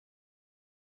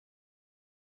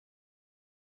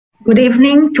Good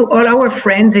evening to all our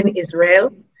friends in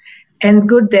Israel, and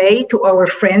good day to our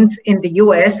friends in the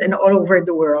US and all over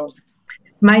the world.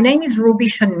 My name is Ruby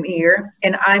Shamir,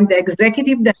 and I'm the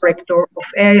Executive Director of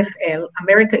AFL,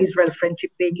 America-Israel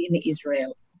Friendship League in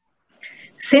Israel.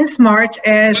 Since March,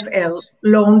 AFL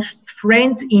launched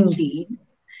Friends Indeed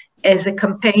as a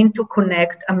campaign to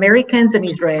connect Americans and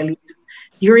Israelis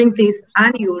during these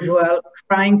unusual,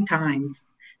 trying times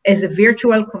as a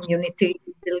virtual community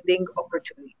building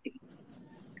opportunity.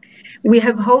 We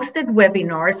have hosted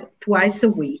webinars twice a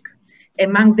week.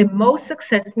 Among the most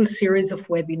successful series of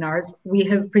webinars, we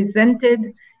have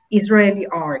presented Israeli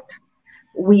art.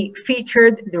 We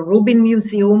featured the Rubin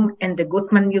Museum and the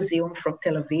Gutman Museum from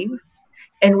Tel Aviv,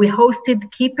 and we hosted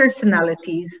key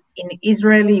personalities in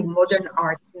Israeli modern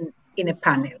art in a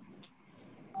panel.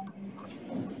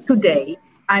 Today,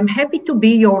 I'm happy to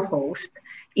be your host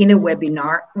in a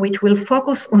webinar which will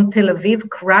focus on Tel Aviv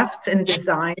Crafts and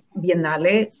Design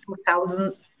Biennale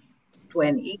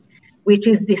 2020, which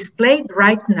is displayed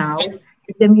right now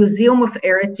at the Museum of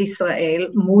Eretz Israel,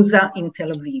 Musa in Tel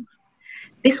Aviv.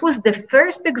 This was the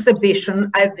first exhibition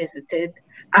I visited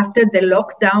after the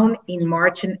lockdown in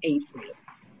March and April,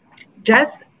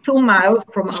 just 2 miles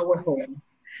from our home.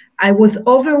 I was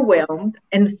overwhelmed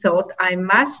and thought I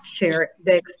must share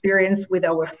the experience with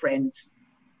our friends.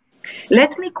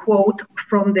 Let me quote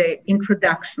from the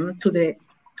introduction to the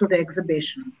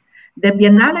exhibition. The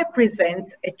Biennale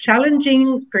presents a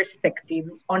challenging perspective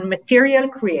on material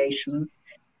creation,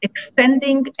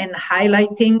 expanding and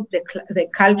highlighting the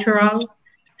cultural,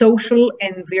 social,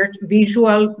 and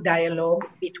visual dialogue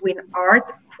between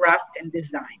art, craft, and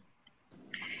design.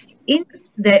 In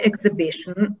the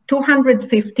exhibition,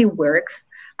 250 works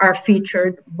are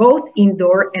featured both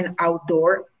indoor and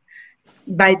outdoor.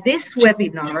 By this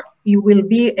webinar, you will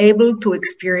be able to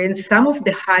experience some of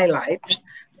the highlights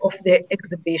of the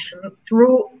exhibition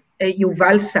through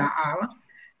Yuval Saar,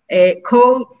 a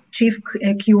co-chief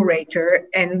curator,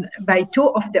 and by two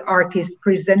of the artists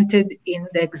presenting in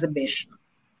the exhibition.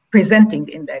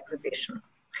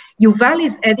 Yuval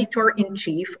is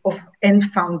editor-in-chief and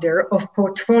founder of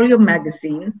Portfolio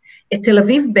magazine, a Tel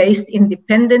Aviv-based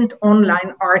independent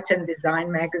online arts and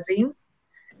design magazine,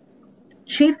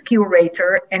 chief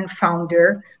curator and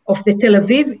founder of the Tel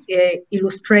Aviv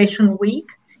Illustration Week,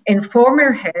 and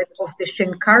former head of the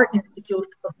Shenkar Institute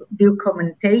of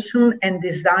Documentation and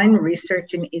Design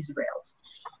Research in Israel.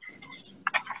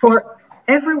 For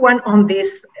everyone on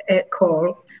this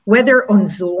call, whether on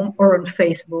Zoom or on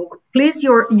Facebook, please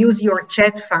use your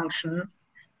chat function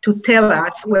to tell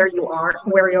us where you are,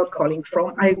 where you're calling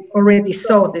from. I already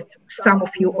saw that some of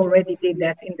you already did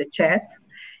that in the chat.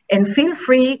 And feel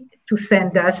free to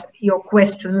send us your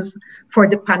questions for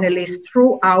the panelists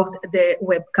throughout the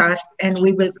webcast, and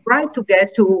we will try to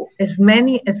get to as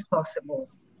many as possible.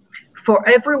 For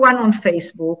everyone on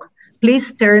Facebook,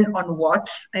 please turn on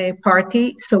watch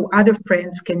party so other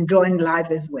friends can join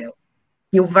live as well.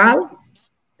 Yuval,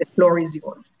 the floor is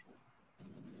yours.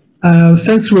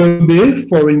 Thanks, Ruby,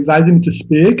 for inviting me to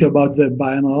speak about the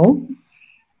Biennale.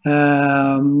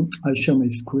 I'll share my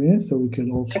screen so we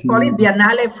can all see. I call it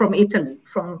Biennale from Italy.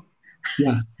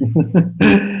 Yeah.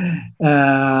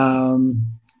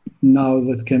 Now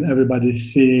that can everybody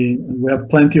see, we have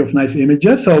plenty of nice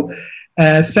images. So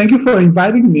thank you for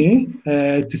inviting me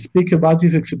to speak about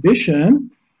this exhibition.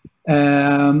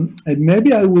 And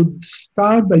maybe I would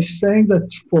start by saying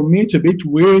that for me it's a bit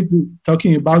weird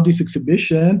talking about this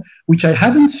exhibition, which I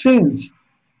haven't seen,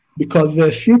 because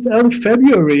since early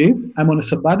February, I'm on a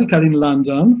sabbatical in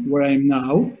London, where I am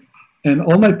now, and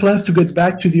all my plans to get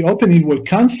back to the opening were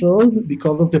cancelled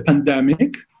because of the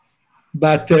pandemic,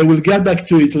 but we'll get back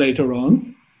to it later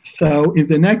on. So in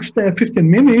the next 15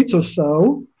 minutes or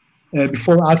so,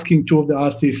 before asking two of the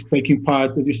artists taking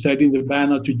part, as you said, in the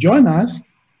banner to join us,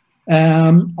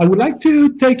 I would like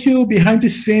to take you behind the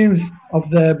scenes of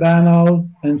the banner,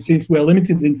 and since we're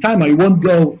limited in time, I won't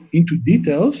go into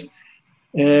details.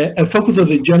 I focus on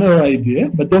the general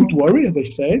idea, but don't worry, as I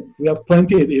said, we have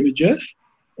plenty of images.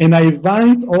 And I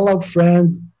invite all our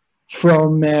friends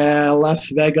from Las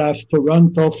Vegas,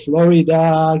 Toronto,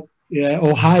 Florida,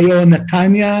 Ohio,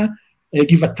 Netanya,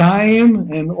 Givatayim,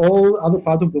 and all other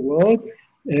parts of the world.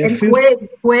 And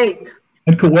Kuwait.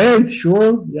 And Kuwait,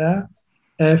 sure, yeah.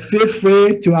 Feel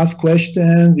free to ask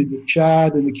questions in the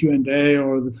chat, in the Q&A,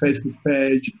 or the Facebook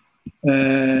page.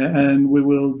 And we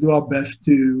will do our best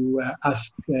to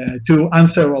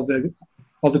answer all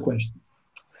the questions.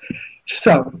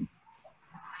 So,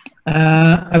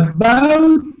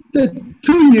 about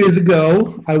 2 years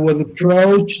ago, I was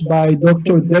approached by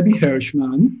Dr. Debbie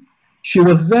Hirschman, She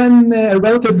was then a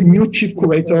relatively new chief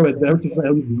curator at the Eretz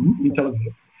Israel Museum in Tel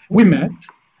Aviv. We met,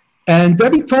 and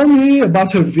Debbie told me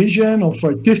about her vision of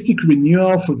artistic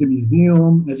renewal for the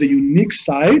museum as a unique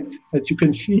site, that you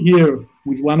can see here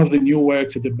with one of the new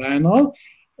works at the Biennale.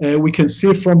 We can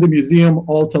see from the museum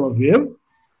all Tel Aviv.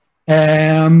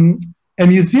 A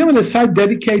museum and a site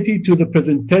dedicated to the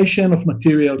presentation of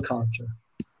material culture.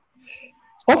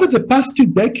 Over the past 2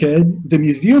 decades, the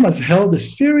museum has held a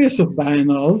series of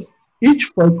biennales, each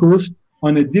focused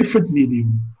on a different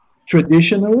medium,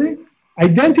 traditionally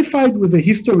identified with a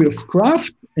history of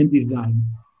craft and design,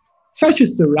 such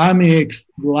as ceramics,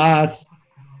 glass,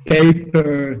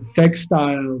 paper,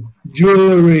 textile,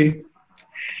 jewelry.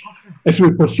 As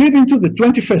we proceed into the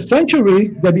 21st century,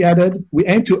 Debbie added, we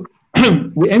aim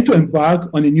to embark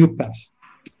on a new path.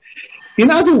 In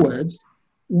other words,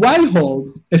 why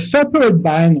hold a separate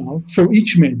biennale for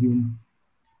each medium?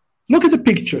 Look at the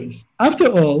pictures. After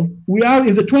all, we are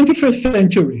in the 21st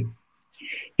century.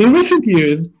 In recent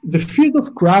years, the field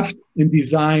of craft and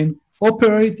design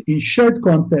operate in shared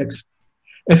context,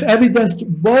 as evidenced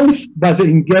both by the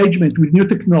engagement with new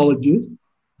technologies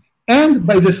and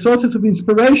by the sources of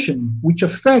inspiration which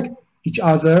affect each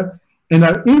other and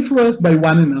are influenced by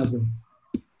one another.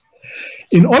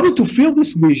 In order to fill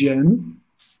this vision,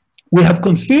 we have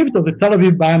conceived of the Tel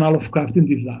Aviv Biennale of Craft and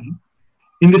Design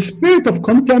in the spirit of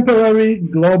contemporary,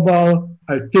 global,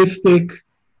 artistic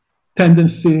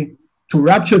tendency to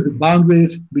rupture the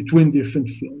boundaries between different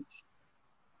fields.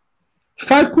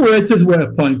 5 curators were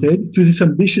appointed to this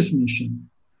ambitious mission.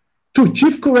 2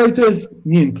 chief curators,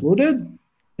 me included,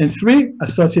 and 3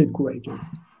 associate curators.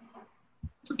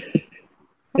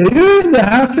 A year and a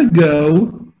half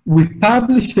ago, we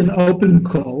published an open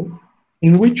call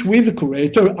in which we, the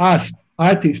curator, asked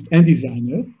artists and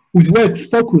designers whose work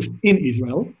focused in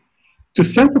Israel to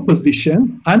send a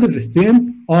position under the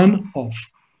theme on-off.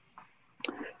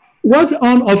 What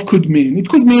on-off could mean? It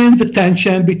could mean the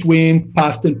tension between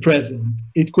past and present.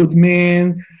 It could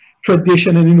mean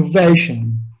tradition and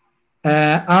innovation,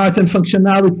 art and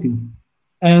functionality.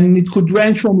 And it could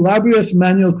range from laborious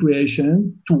manual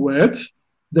creation to works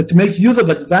that make use of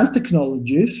advanced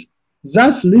technologies,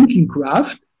 thus linking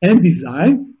craft and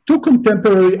design to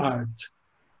contemporary art.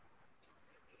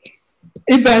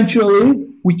 Eventually,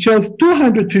 we chose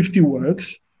 250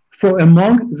 works from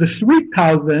among the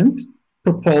 3,000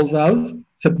 proposals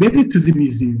submitted to the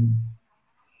museum.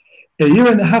 A year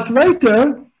and a half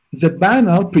later, the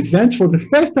Biennale presents for the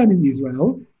first time in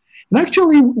Israel. And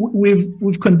actually,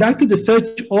 we've conducted a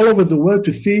search all over the world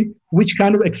to see which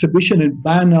kind of exhibition and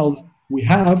biennales we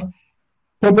have.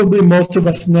 Probably most of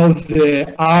us know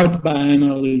the Art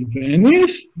Biennale in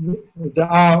Venice. There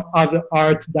are other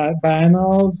art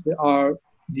biennales, there are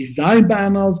design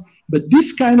biennales, but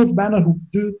this kind of biennale who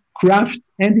do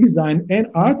crafts and design and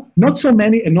art, not so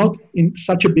many and not in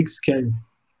such a big scale.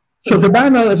 So the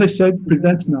Biennale, as I said,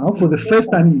 presents now for the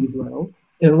first time in Israel,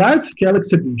 a large-scale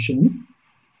exhibition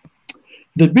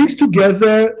that brings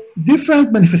together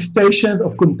different manifestations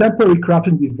of contemporary craft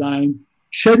and design,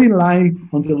 shedding light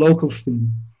on the local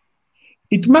scene.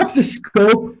 It maps the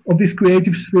scope of these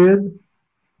creative spheres,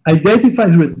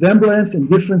 identifies resemblance and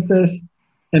differences,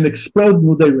 and explores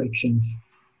new directions.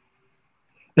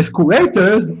 As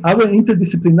curators, our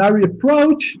interdisciplinary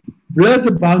approach blurs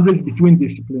the boundaries between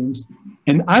disciplines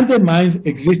and undermines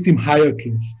existing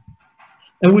hierarchies.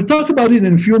 And we'll talk about it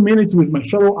in a few minutes with my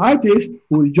fellow artist,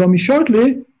 who will join me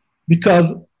shortly, because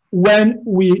when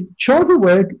we chose the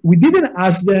work, we didn't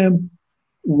ask them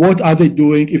what are they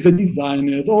doing, if they're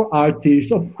designers or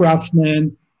artists or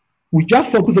craftsmen. We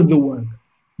just focus on the work,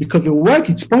 because the work,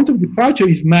 its point of departure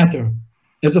is matter,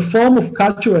 as a form of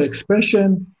cultural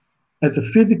expression, as a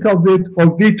physical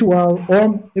or virtual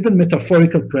or even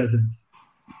metaphorical presence.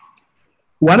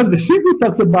 One of the things we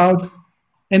talked about,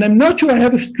 and I'm not sure I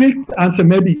have a strict answer,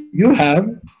 maybe you have,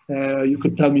 you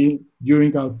could tell me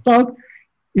during our talk,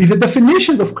 is the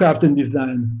definitions of craft and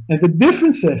design and the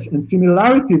differences and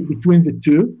similarities between the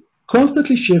two,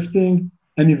 constantly shifting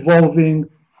and evolving.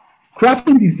 Craft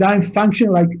and design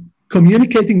function like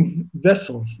communicating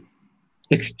vessels,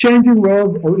 exchanging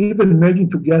roles or even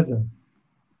merging together.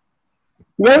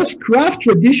 Whereas craft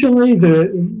traditionally,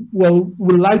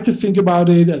 we like to think about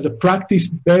it as a practice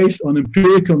based on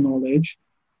empirical knowledge,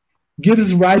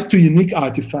 gives rise to unique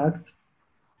artifacts.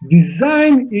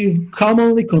 Design is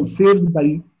commonly considered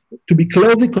to be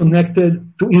closely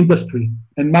connected to industry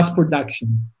and mass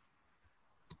production.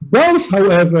 Both,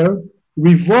 however,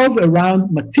 revolve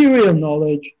around material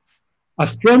knowledge, are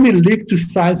strongly linked to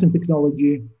science and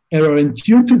technology, and are in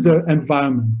tune to their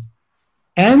environment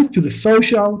and to the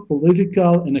social,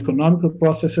 political, and economical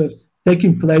processes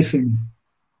taking place in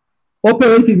it.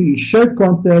 Operating in shared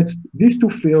context, these two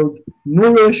fields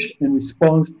nourish and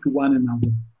respond to one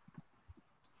another.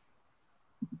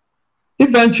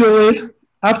 Eventually,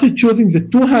 after choosing the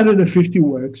 250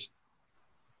 works,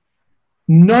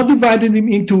 not dividing them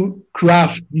into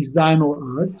craft, design,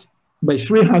 or art by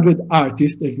 300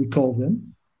 artists, as we call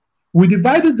them, we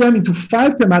divided them into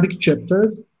 5 thematic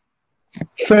chapters: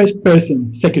 first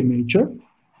person, second nature,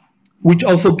 which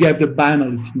also gave the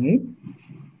Biennale its name,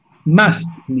 must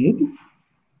need,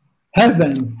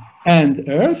 heaven and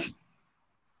earth,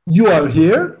 you are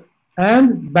here,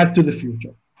 and back to the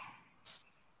future.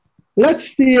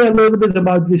 Let's see a little bit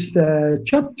about this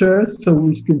chapter so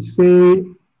we can see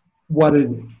what it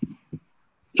is.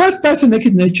 First person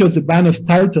naked nature, the Biennale's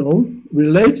title,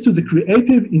 relates to the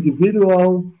creative,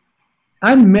 individual,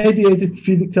 unmediated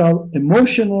physical,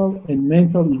 emotional, and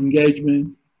mental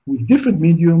engagement with different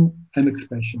medium and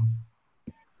expressions.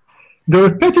 The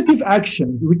repetitive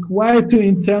actions required to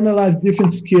internalize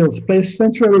different skills play a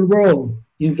central role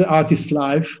in the artist's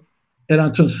life and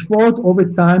are transformed over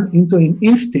time into an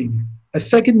instinct, a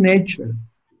second nature.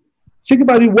 Think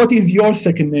about it, what is your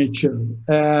second nature?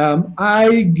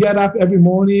 I get up every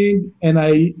morning and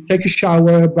I take a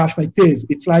shower, brush my teeth.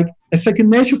 It's like a second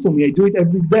nature for me. I do it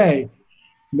every day.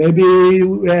 Maybe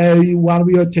while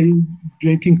we are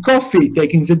drinking coffee,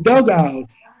 taking the dog out.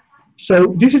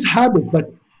 So this is habit,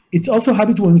 but it's also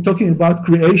habit when we're talking about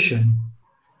creation.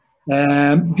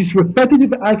 This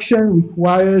repetitive action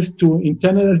requires to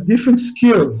internalize different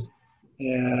skills,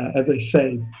 as I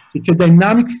say. It's a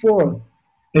dynamic force.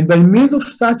 And by means of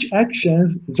such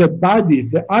actions,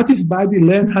 the artist's body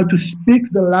learns how to speak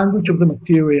the language of the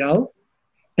material.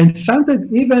 And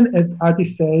sometimes even, as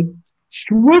artists said,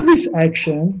 through this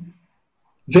action,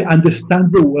 they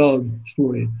understand the world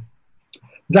through it.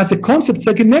 That the concept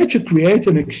second nature creates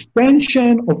an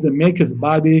extension of the maker's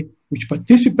body, which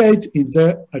participates in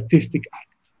the artistic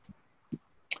act.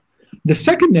 The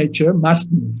second nature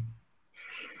must need.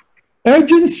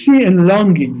 Urgency and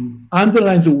longing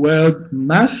underlines the word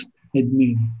must and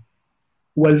need.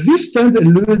 While these terms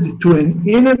allude to an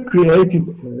inner creative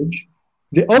urge,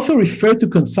 they also refer to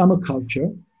consumer culture,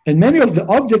 and many of the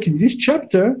objects in this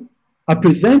chapter are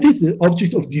presented as the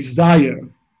object of desire.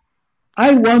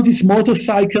 I want this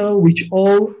motorcycle, which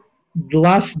all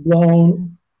glass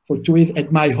blown for tourists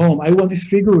at my home. I want these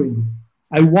figurines.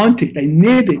 I want it. I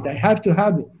need it. I have to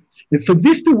have it. And so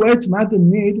these two words, must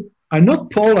and need, are not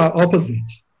polar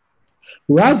opposites.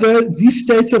 Rather, these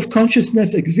states of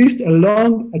consciousness exist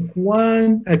along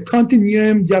a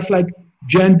continuum, just like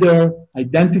gender,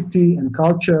 identity, and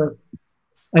culture.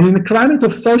 And in a climate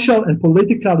of social and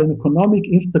political and economic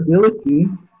instability,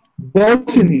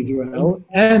 both in Israel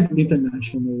and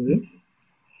internationally,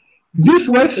 this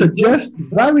work suggests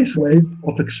various ways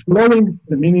of exploring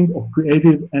the meaning of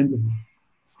creative endeavors.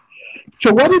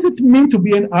 So what does it mean to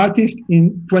be an artist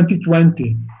in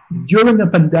 2020 during the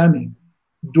pandemic?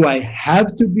 Do I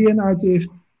have to be an artist?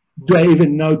 Do I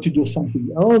even know to do something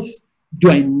else? Do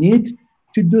I need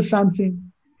to do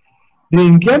something? The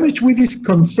engagement with this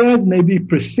concern may be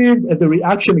perceived as a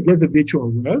reaction against the virtual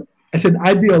world, as an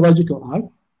ideological act,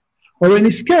 or an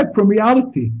escape from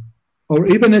reality, or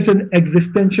even as an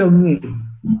existential need.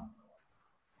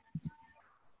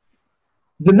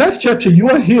 The next chapter, you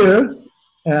are here,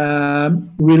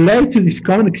 relate to this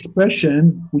common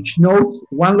expression which notes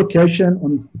one location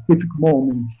on a specific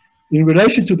moment in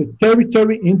relation to the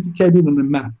territory indicated on the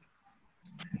map.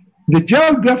 The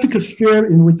geographical sphere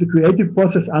in which the creative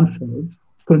process unfolds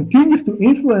continues to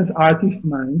influence artistic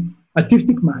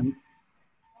minds,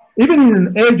 even in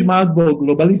an age marked by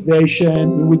globalization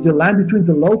in which the line between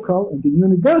the local and the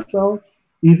universal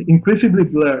is increasingly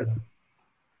blurred.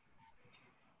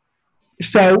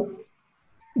 So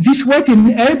this work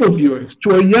enables viewers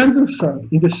to orient themselves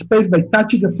in the space by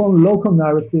touching upon local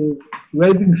narrative,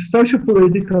 raising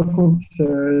socio-political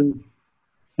concerns,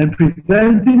 and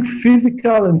presenting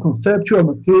physical and conceptual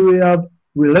material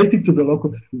related to the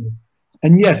local sphere.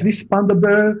 And yes, this panda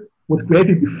bear was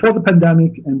created before the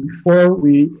pandemic and before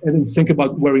we even think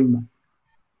about wearing masks.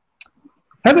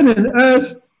 Heaven and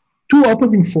earth, two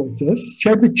opposing forces,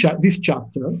 share this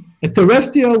chapter, a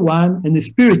terrestrial one and a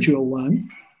spiritual one.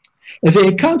 As they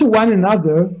encounter one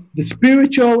another, the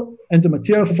spiritual and the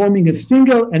material forming a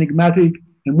single enigmatic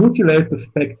and multi-layered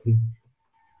perspective.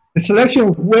 A selection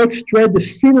of works tread the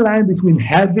thin line between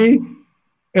heavy,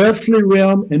 earthly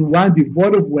realm and one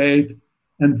devoid of weight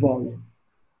and volume.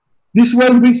 This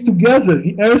world brings together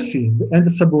the earthy and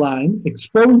the sublime,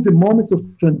 exploring the moment of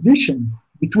transition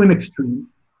between extremes,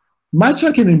 much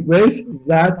like an embrace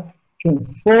that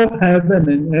transforms heaven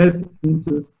and earth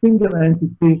into a single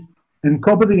entity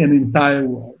encompassing an entire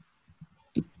world.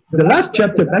 The last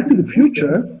chapter, Back to the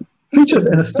Future, features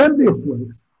an assembly of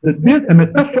works that build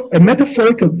a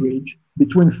metaphorical bridge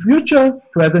between future,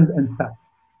 present, and past.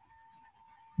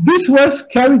 This work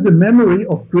carries the memory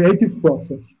of creative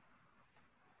process,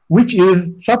 which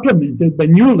is supplemented by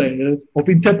new layers of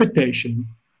interpretation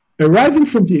arising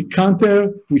from the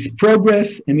encounter with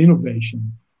progress and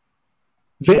innovation.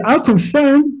 They are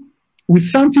concerned with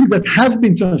something that has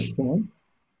been transformed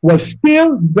while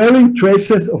still bearing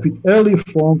traces of its earlier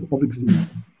forms of existence.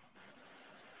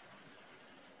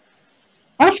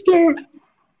 After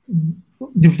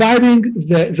dividing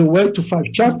the work to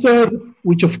 5 chapters,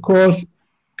 which of course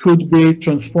could be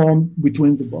transformed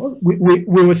between the both, we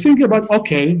were thinking about,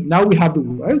 okay, now we have the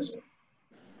works,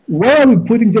 where are we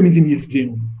putting them in the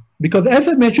museum? Because as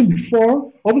I mentioned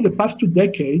before, over the past 2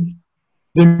 decades,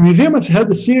 the museum has held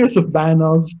a series of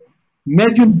biennales,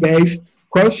 medium-based,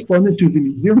 corresponding to the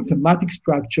museum thematic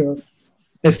structure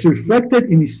as reflected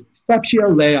in its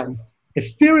spatial layout, a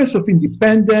series of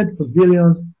independent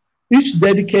pavilions, each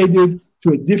dedicated to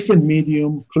a different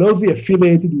medium, closely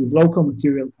affiliated with local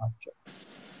material culture.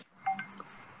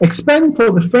 Expanding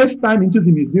for the first time into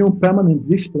the museum permanent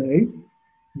display,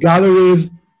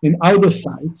 galleries, and outdoor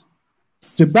sites,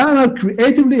 the Biennale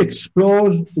creatively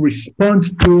explores,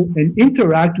 responds to, and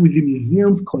interacts with the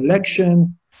museum's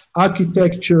collection,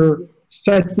 architecture,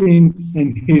 settings,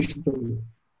 and history.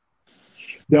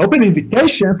 The open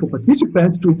invitation for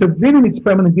participants to intervene in its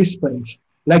permanent displays,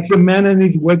 like the man and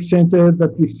his work center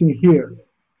that we see here,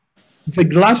 the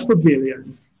glass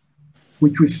pavilion,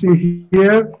 which we see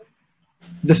here,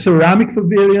 the ceramic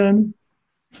pavilion,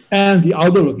 and the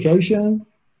outdoor location,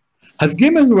 has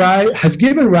given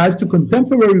rise to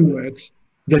contemporary works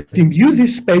that imbue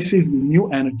these spaces with new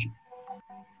energy.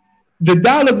 The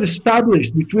dialogue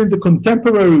established between the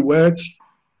contemporary works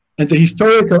and the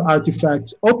historical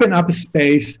artifacts open up a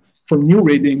space for new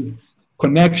readings,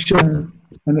 connections,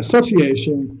 and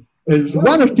associations as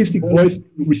one artistic voice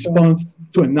responds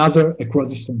to another across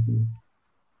the century.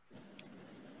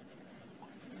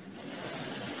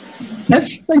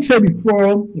 As I said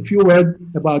before, a few words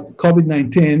about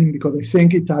COVID-19, because I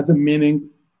think it has a meaning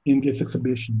in this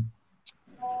exhibition.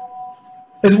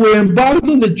 As we embarked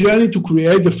on the journey to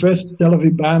create the first Tel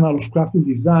Aviv Biennale of Craft and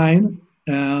Design,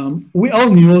 we all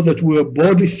knew that we were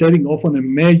boldly setting off on a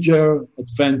major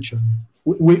adventure.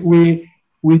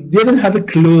 We didn't have a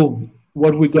clue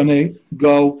what we're going to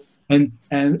go and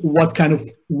what kind of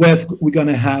work we're going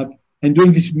to have, and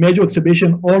doing this major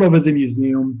exhibition all over the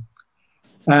museum.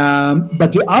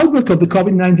 But the outbreak of the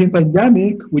COVID-19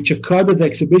 pandemic, which occurred as the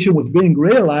exhibition was being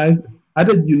realized,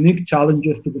 added unique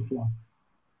challenges to the plot.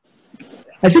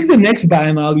 I think the next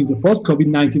Biennale in the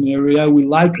post-COVID-19 area will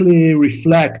likely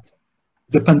reflect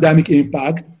the pandemic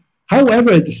impact.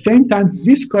 However, at the same time,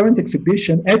 this current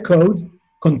exhibition echoes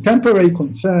contemporary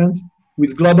concerns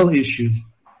with global issues,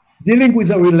 dealing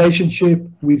with our relationship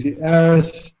with the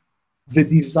earth, the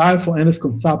desire for endless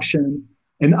consumption,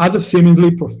 and other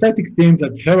seemingly prophetic themes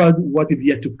that herald what is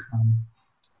yet to come.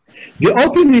 The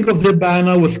opening of the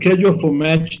Biennale was scheduled for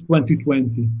March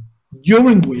 2020,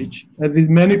 during which, as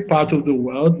in many parts of the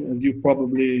world, as you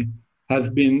probably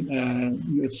have been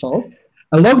yourself,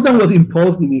 a lockdown was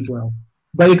imposed in Israel.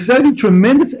 By exerting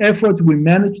tremendous efforts, we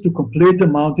managed to complete the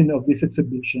mounting of this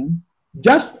exhibition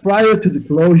just prior to the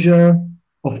closure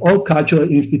of all cultural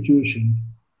institutions.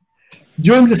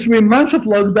 During the 3 months of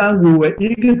lockdown, we were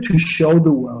eager to show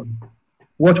the world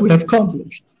what we have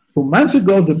accomplished. 2 months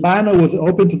ago, the Biennale was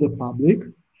open to the public,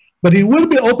 but it will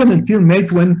be open until May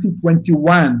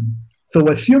 2021. So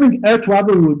assuming air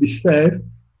travel will be safe,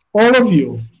 all of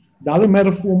you, doesn't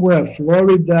matter from where,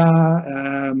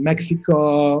 Florida,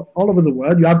 Mexico, all over the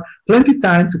world, you have plenty of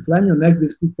time to plan your next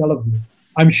visit to Tel Aviv.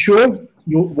 I'm sure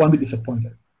you won't be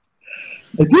disappointed.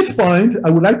 At this point,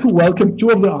 I would like to welcome 2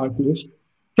 of the artists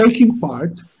taking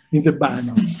part in the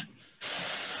Biennale,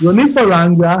 Ronit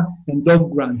Baranga and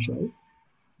Ganchrow.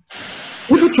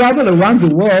 If you travel around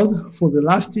the world for the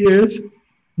last years,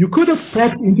 you could have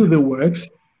popped into the works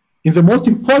in the most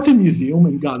important museums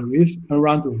and galleries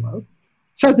around the world,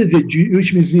 such as the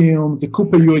Jewish Museum, the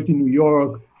Cooper Hewitt in New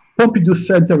York, Pompidou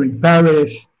Center in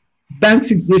Paris,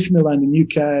 Banksy's Disneyland in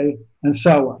UK, and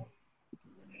so on.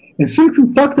 And since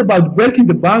we talked about breaking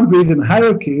the boundaries and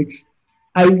hierarchies,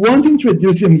 I won't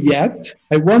introduce them yet.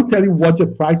 I won't tell you what the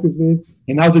practice is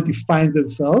and how they define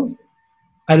themselves.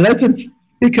 I let them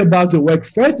speak about the work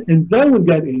first, and then we'll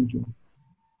get into it.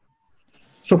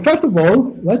 So first of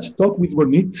all, let's talk with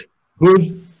Ronit,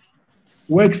 whose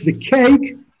works the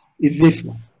cake is this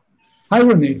one. Hi,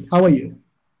 Ronit. How are you?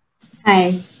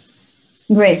 Hi.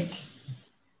 Great.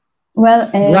 Well,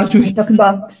 I'll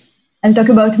talk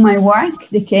about my work,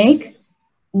 the cake.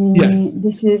 Yes.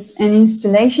 This is an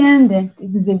installation that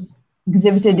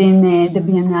exhibited in the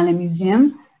Biennale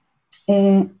Museum.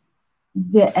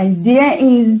 The idea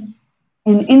is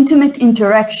an intimate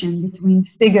interaction between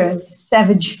figures,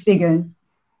 savage figures,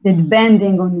 that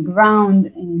bending on the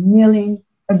ground, kneeling,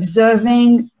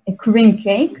 observing a cream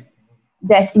cake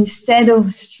that instead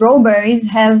of strawberries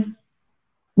have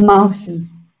mouses.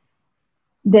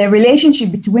 The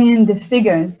relationship between the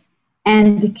figures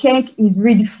and the cake is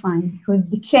redefined because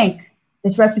the cake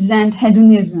that represents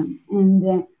hedonism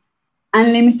and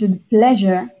unlimited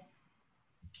pleasure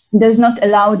does not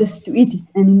allow us to eat it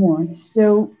anymore.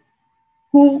 So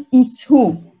who eats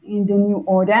who in the new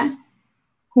order?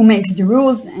 Who makes the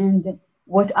rules and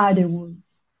what are the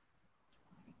rules?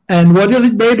 And what is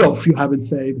it made of, you haven't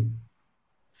said?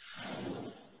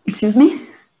 Excuse me?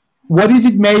 What is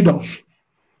it made of?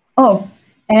 Oh,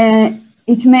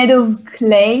 it's made of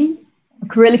clay,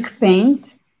 acrylic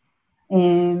paint,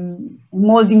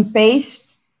 molding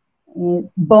paste,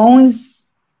 bones,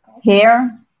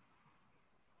 hair,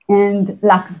 and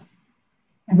lacquer,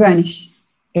 varnish.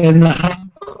 And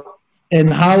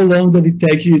how long does it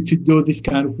take you to do this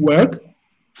kind of work?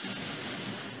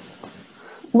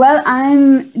 Well,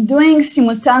 I'm doing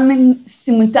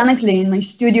simultaneously in my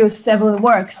studio several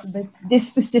works, but this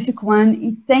specific one,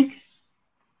 it takes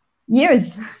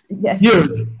years, I guess.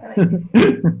 Years.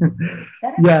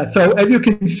 Yeah, so as you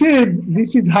can see,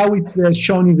 this is how it's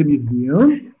shown in the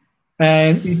museum.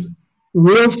 And it's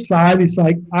real size, it's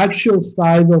like actual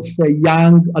size of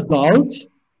young adults.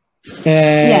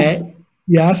 Yes.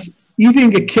 Yes,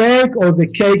 eating a cake or the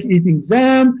cake eating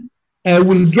them.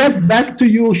 We'll get back to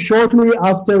you shortly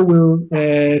after we'll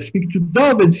speak to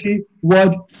Dov and see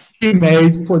what he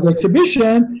made for the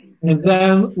exhibition. And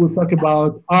then we'll talk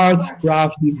about arts,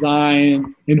 craft,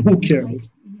 design, and who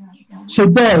cares. So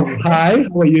Dov, hi,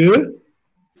 how are you?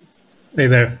 Hey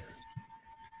there.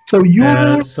 So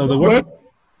you so the work.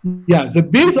 Yeah, the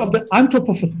biz of the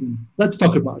Anthropocene. Let's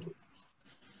talk about it.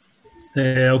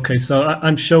 Okay, so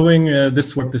I'm showing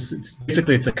this work.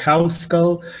 Basically it's a cow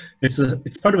skull.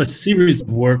 It's part of a series of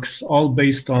works, all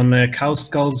based on cow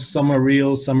skulls. Some are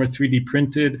real, some are 3D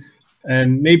printed.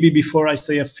 And maybe before I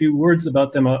say a few words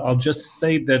about them, I'll just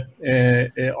say that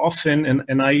often,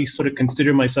 and I sort of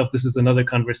consider myself, this is another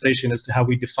conversation as to how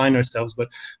we define ourselves, but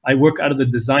I work out of the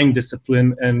design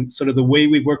discipline, and sort of the way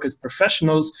we work as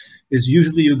professionals is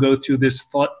usually you go through this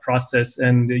thought process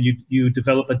and you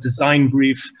develop a design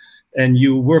brief and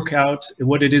you work out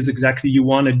what it is exactly you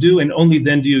want to do, and only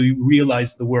then do you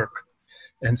realize the work.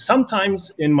 And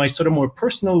sometimes in my sort of more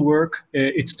personal work,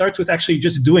 it starts with actually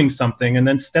just doing something and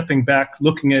then stepping back,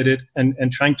 looking at it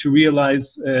and trying to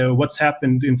realize what's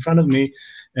happened in front of me,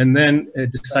 and then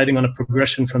deciding on a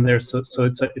progression from there. So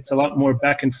it's a lot more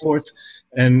back and forth.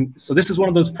 And so this is one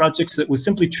of those projects that was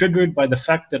simply triggered by the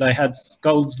fact that I had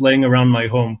skulls laying around my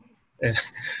home,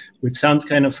 which sounds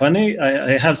kind of funny.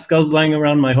 I have skulls lying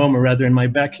around my home, or rather in my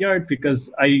backyard,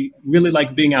 because I really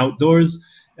like being outdoors.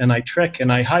 And I trek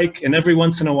and I hike, and every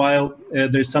once in a while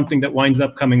there's something that winds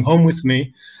up coming home with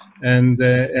me, and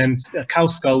a cow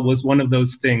skull was one of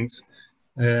those things.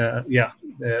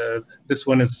 This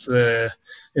one is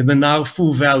in the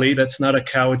Narfu Valley. That's not a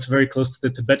cow. It's very close to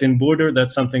the Tibetan border.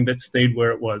 That's something that stayed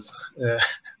where it was.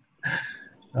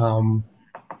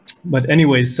 But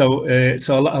anyway, so a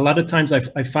lot of times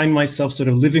I find myself sort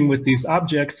of living with these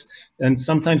objects, and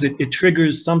sometimes it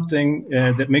triggers something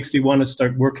that makes me want to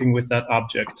start working with that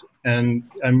object. And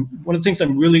one of the things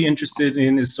I'm really interested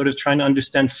in is sort of trying to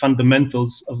understand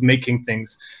fundamentals of making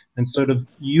things, and sort of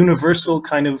universal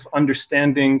kind of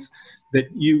understandings that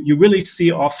you really see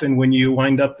often when you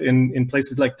wind up in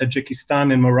places like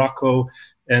Tajikistan and Morocco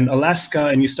and Alaska,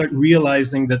 and you start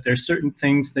realizing that there are certain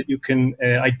things that you can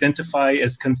identify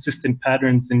as consistent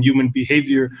patterns in human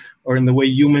behavior or in the way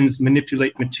humans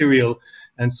manipulate material.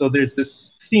 And so there's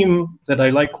this theme that I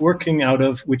like working out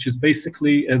of, which is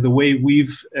basically the way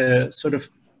we've sort of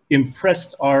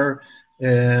impressed our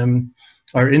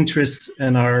interests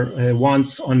and our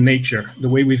wants on nature, the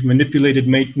way we've manipulated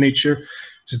nature,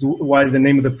 which is why the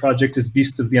name of the project is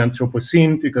Beast of the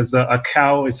Anthropocene, because a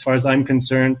cow, as far as I'm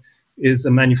concerned, is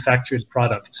a manufactured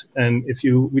product. And if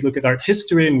we look at art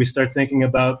history and we start thinking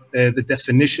about the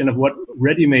definition of what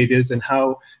ready-made is and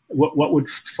what would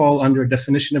fall under a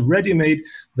definition of ready-made,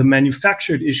 the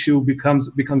manufactured issue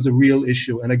becomes a real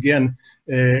issue. And again,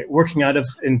 working out of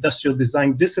industrial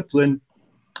design discipline,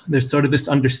 there's sort of this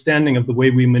understanding of the way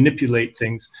we manipulate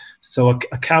things. So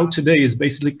a cow today is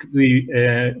basically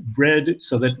bred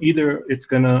so that either it's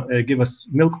going to give us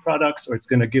milk products, or it's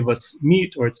going to give us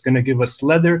meat, or it's going to give us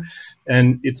leather.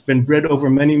 And it's been bred over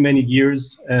many, many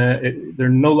years. They're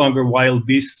no longer wild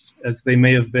beasts as they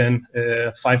may have been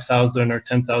 5,000 or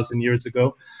 10,000 years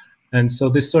ago. And so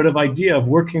this sort of idea of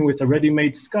working with a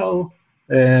ready-made skull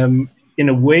in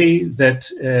a way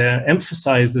that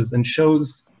emphasizes and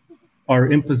shows our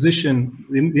imposition,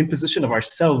 the imposition of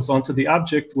ourselves onto the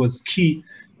object, was key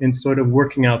in sort of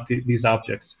working out these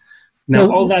objects.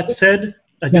 Now, all that said,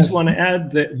 I just want to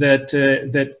add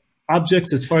that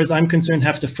objects, as far as I'm concerned,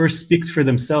 have to first speak for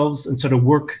themselves and sort of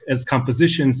work as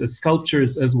compositions, as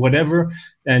sculptures, as whatever.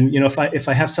 And if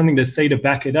I have something to say to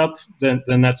back it up,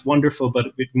 then that's wonderful. But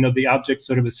the object,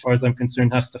 sort of, as far as I'm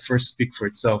concerned, has to first speak for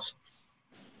itself.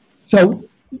 So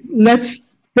let's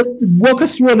walk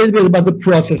us through a little bit about the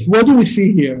process. What do we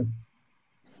see here?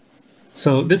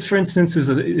 So this, for instance, is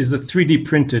a 3D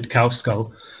printed cow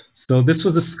skull. So this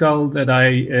was a skull that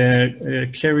I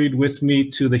carried with me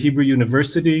to the Hebrew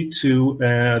University, to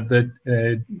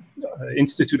the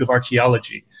Institute of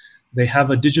Archaeology. They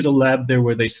have a digital lab there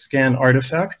where they scan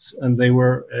artifacts, and they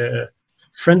were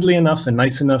friendly enough and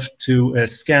nice enough to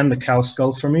scan the cow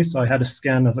skull for me. So I had a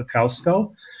scan of a cow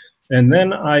skull. And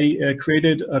then I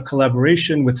created a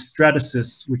collaboration with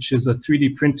Stratasys, which is a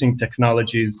 3D printing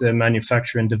technologies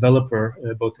manufacturer and developer,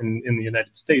 both in the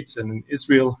United States and in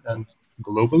Israel and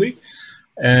globally.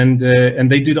 And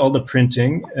they did all the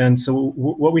printing. And so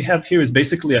what we have here is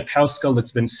basically a cow skull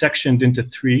that's been sectioned into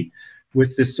 3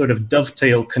 with this sort of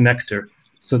dovetail connector,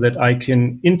 so that I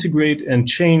can integrate and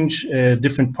change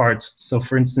different parts. So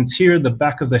for instance, here, the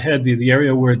back of the head, the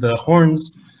area where the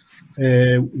horns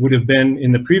would have been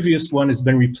in the previous one, has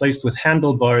been replaced with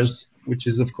handlebars, which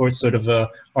is of course sort of a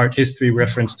art history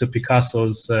reference to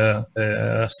Picasso's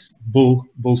bull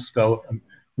skull,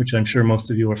 which I'm sure most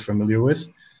of you are familiar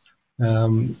with.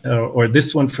 Or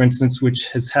this one, for instance, which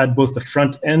has had both the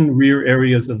front and rear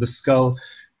areas of the skull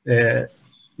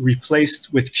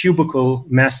replaced with cubical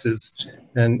masses.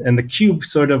 And the cube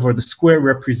sort of, or the square,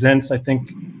 represents, I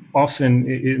think, often,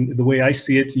 in the way I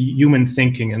see it, human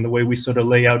thinking, and the way we sort of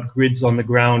lay out grids on the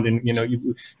ground. And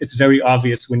it's very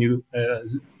obvious when you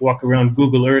walk around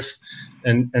Google Earth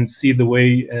and see the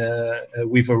way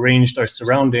we've arranged our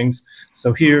surroundings.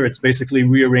 So here it's basically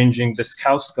rearranging this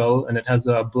cow skull, and it has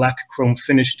a black chrome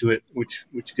finish to it, which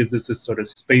gives us this sort of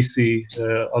spacey,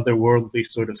 otherworldly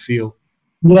sort of feel.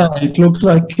 Yeah, it looks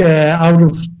like out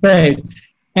of space.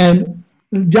 And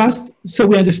just so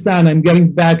we understand, I'm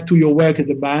getting back to your work at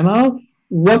the Biennale.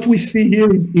 What we see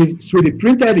here is 3D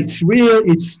printed, it's real,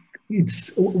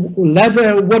 it's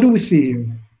leather. What do we see here?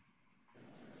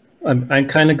 I'm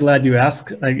kind of glad you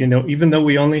asked. Even though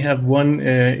we only have one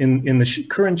in the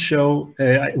current show,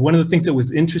 one of the things that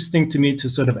was interesting to me to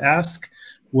sort of ask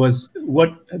was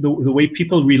what the way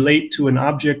people relate to an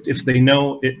object if they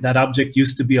know that object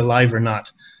used to be alive or not.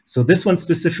 So this one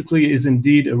specifically is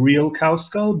indeed a real cow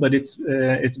skull, but it's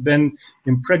been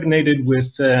impregnated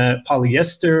with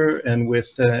polyester and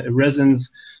with resins,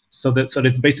 so that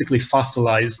it's basically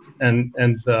fossilized, and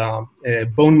the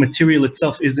bone material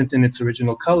itself isn't in its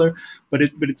original color. But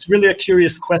it's really a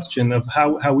curious question of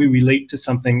how we relate to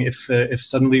something if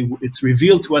suddenly it's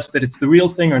revealed to us that it's the real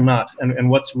thing or not, and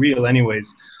what's real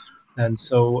anyways. And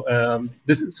so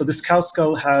this cow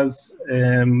skull has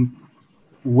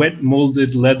wet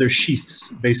molded leather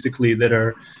sheaths, basically,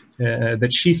 that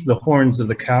sheath the horns of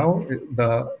the cow.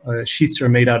 The sheaths are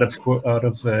made out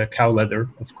of cow leather,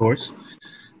 of course.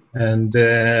 And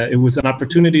it was an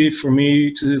opportunity for me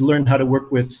to learn how to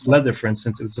work with leather, for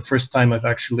instance. It was the first time I've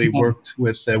actually worked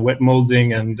with wet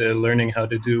molding and learning how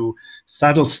to do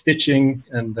saddle stitching.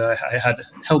 And I had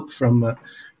help from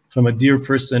a dear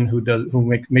person who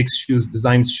makes shoes,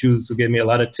 designs shoes, who gave me a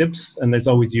lot of tips. And there's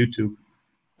always YouTube.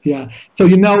 Yeah. So,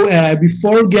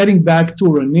 before getting back to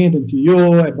Ronit and to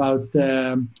you about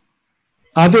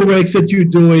other works that you're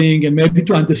doing, and maybe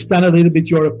to understand a little bit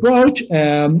your approach,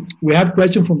 we have a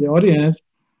question from the audience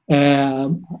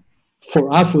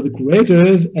for us, for the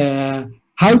curators.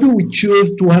 How do we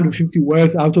choose 250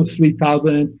 works out of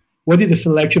 3,000? What is the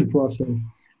selection process?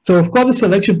 So, of course, the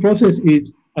selection process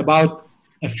is about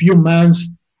a few months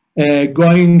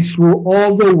going through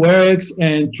all the works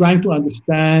and trying to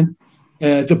understand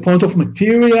the point of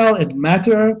material and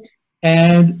matter,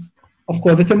 and of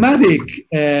course the thematic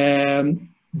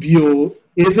view.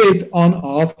 Is it on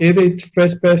off? Is it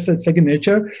first person, second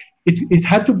nature? It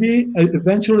has to be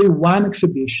eventually one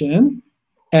exhibition,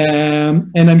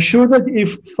 and I'm sure that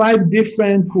if 5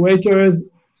 different curators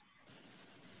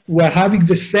were having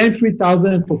the same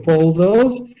 3,000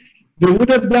 proposals, they would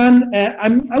have done,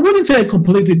 I wouldn't say a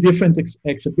completely different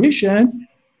exhibition,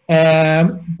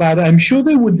 but I'm sure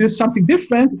they would do something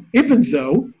different, even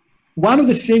though one of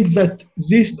the things that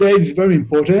these days is very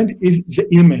important is the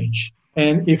image.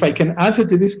 And if I can answer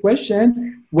to this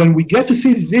question, when we get to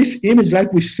see this image,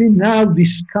 like we see now,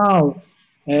 this skull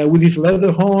with these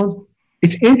leather horns,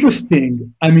 it's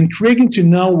interesting. I'm intrigued to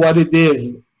know what it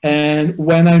is. And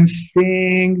when I'm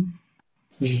seeing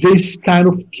this kind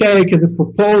of cake as a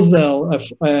proposal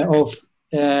of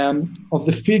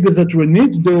the figures that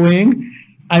Ronit's doing,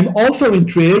 I'm also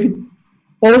intrigued.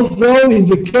 Although in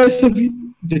the case of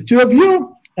the two of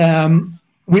you,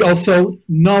 we also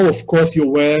know, of course,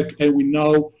 your work, and we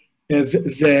know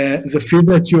the field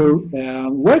that you're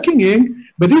working in.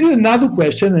 But this is another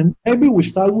question, and maybe we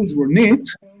start with Ronit.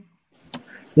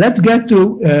 Let's get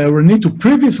to Ronit, to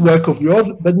previous work of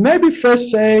yours, but maybe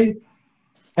first say,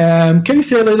 can you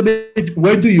say a little bit,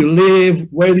 where do you live,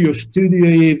 where your studio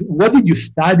is, what did you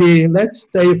study? Let's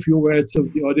say a few words so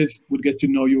the audience would get to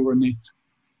know you, Ronit.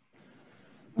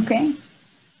 Okay.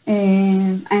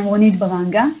 I'm Ronit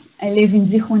Baranga. I live in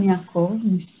Zichron Yaakov.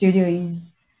 My studio is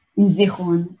in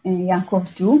Zichron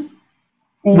Yaakov too.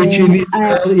 Which in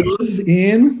Israel is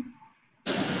in?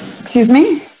 Excuse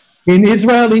me? In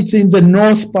Israel, it's in the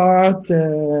north part.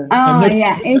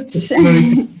 Yeah, it's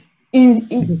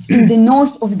it's in the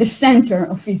north of the center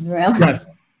of Israel. Yes,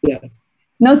 yes.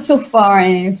 Not so far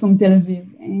from Tel Aviv.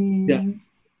 Yes.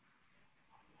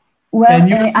 Well,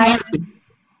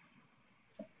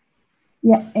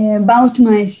 about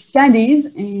my studies,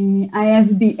 I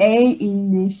have a BA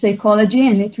in psychology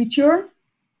and literature,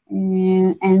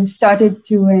 and started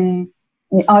to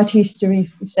art history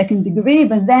for second degree,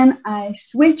 but then I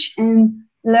switched and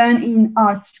learned in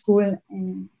art school,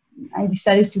 and I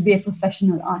decided to be a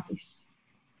professional artist.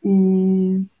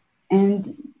 And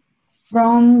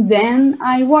from then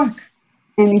I work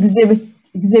and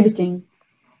exhibiting.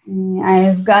 I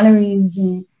have galleries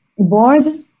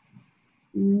abroad.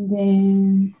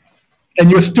 And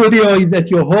your studio is at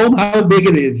your home? How big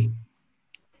it is?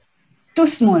 Too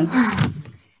small.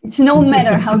 It's no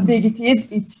matter how big it is,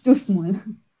 it's too small.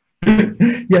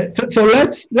 Yeah, so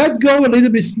let's go a little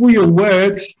bit through your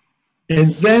works,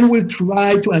 and then we'll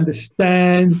try to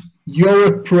understand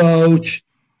your approach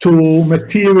to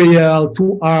material,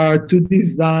 to art, to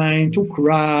design, to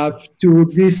craft, to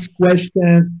these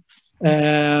questions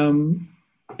as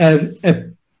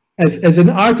an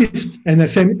artist, and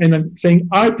I'm saying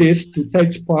artist who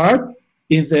takes part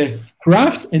in the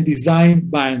craft and design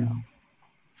Biennale.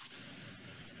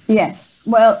 Yes,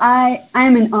 well,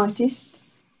 I'm an artist.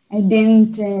 I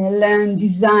didn't learn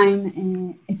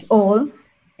design at all,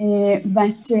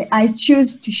 but I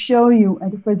choose to show you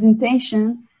at the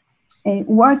presentation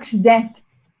works that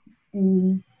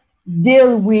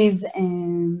deal with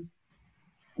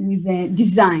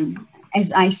design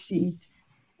as I see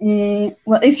it.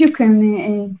 Well, if you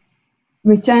can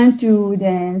return to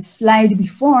the slide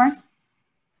before.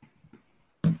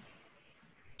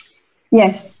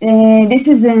 Yes, this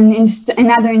is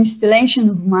another installation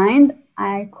of mine.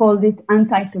 I called it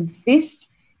Untitled Feast.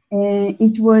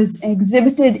 It was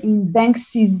exhibited in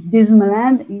Banksy's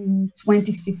Disneyland in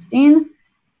 2015.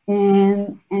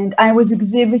 And I was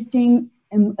exhibiting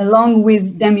along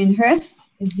with Damien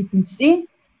Hirst, as you can see,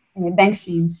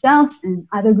 Banksy himself, and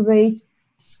other great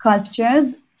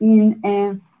sculptures in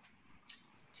a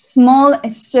small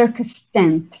circus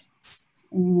tent.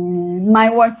 My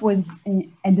work was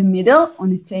at the middle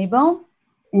on a table,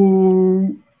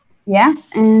 and yes,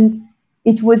 and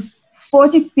it was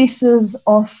 40 pieces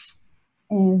of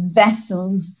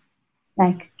vessels,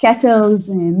 like kettles,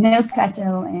 milk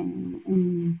kettle,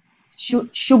 and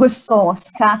sugar sauce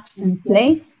cups and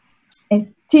plates, a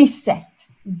tea set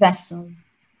vessels.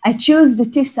 I chose the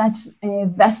tea set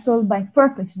vessel by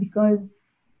purpose because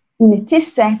in a tea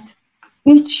set,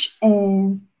 each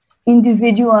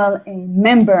individual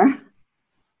member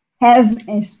have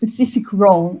a specific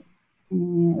role,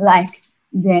 like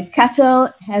the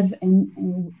kettle have a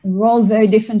role very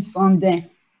different from the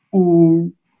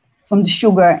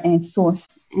sugar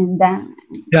source, and that,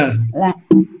 yeah.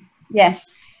 Yes.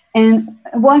 And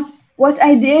what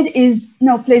I did is,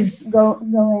 no, please go.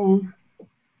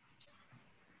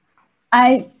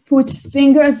 I put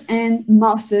fingers and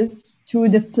mouths to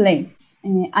the plates.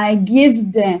 I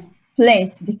give the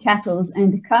plates, the kettles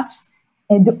and the cups,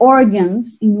 the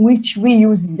organs in which we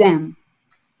use them.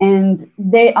 And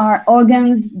they are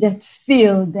organs that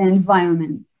feel the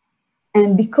environment.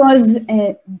 And because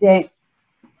the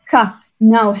cup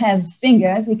now has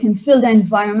fingers, he can feel the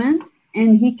environment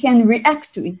and he can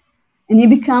react to it. and he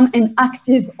become an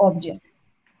active object.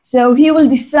 So he will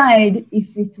decide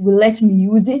if it will let me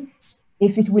use it,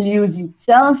 if it will use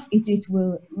itself, if it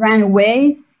will run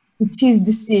away. It's his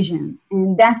decision.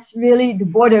 And that's really the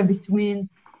border between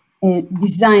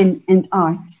design and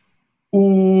art.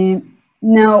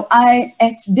 Now,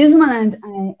 at Dismaland,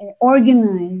 I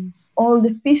organize all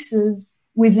the pieces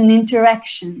with an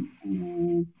interaction.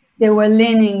 They were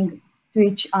leaning to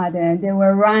each other. They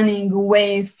were running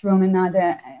away from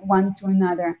another, one to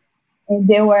another.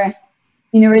 They were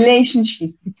in a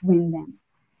relationship between them.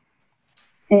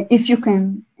 If you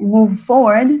can move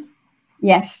forward,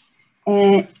 yes.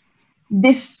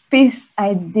 This piece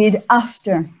I did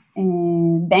after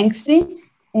Banksy,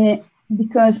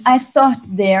 because I thought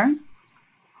there,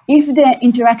 if the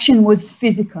interaction was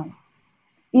physical,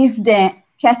 if the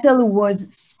kettle was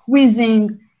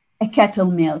squeezing a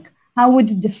kettle milk, how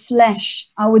would the flesh,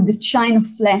 how would the chine of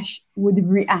flesh would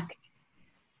react?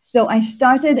 So I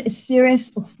started a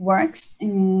series of works,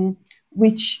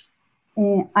 which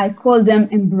I call them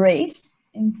embrace.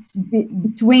 It's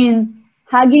between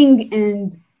hugging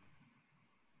and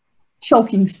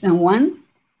choking someone.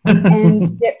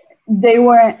 And they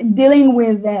were dealing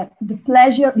with the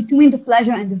pleasure, between the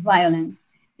pleasure and the violence.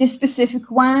 This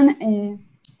specific one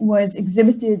was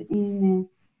exhibited in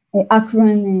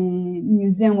Akron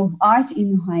Museum of Art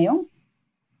in Ohio.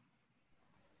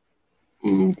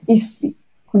 And if we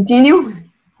continue,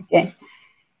 okay.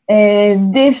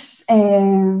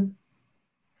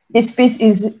 This piece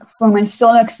is for my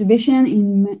solo exhibition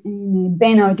in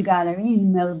Bienna Art Gallery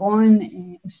in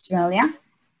Melbourne, Australia.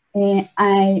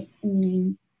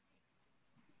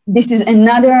 This is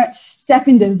another step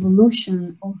in the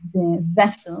evolution of the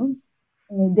vessels.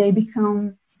 They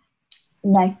become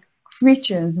like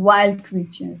creatures, wild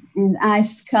creatures, and I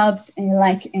sculpt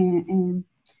like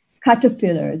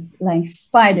caterpillars, like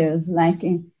spiders, like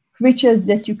creatures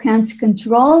that you can't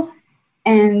control.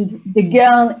 And the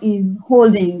girl is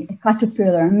holding a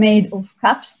caterpillar made of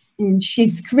cups, and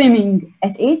she's screaming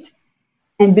at it.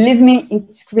 And believe me,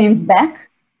 it screamed back.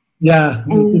 Yeah,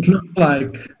 it looks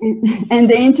like. And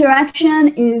the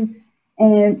interaction is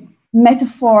a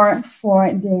metaphor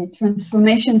for the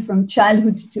transformation from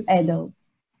childhood to adult.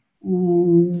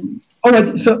 All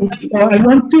right, so I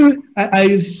want to,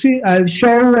 I'll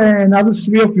show another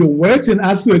three of your works and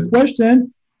ask you a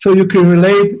question so you can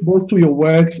relate both to your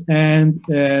works and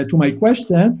to my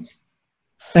question.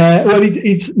 Well,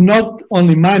 it's not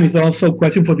only mine, it's also a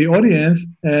question for the audience.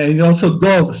 And also,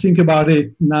 Dov, think about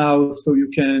it now so you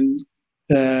can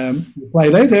reply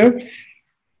later.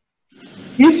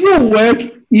 Is your work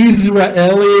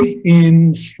Israeli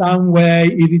in some way?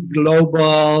 Is it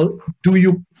global? Do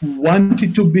you want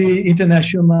it to be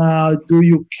international? Do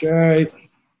you care?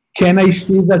 Can I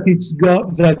see that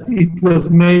that it was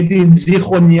made in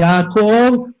Zichron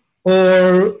Yaakov,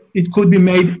 or it could be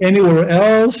made anywhere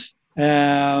else?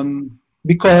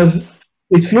 Because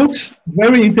it looks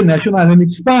very international and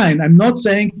it's fine. I'm not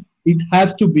saying it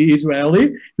has to be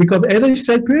Israeli, because as I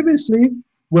said previously,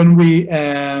 when we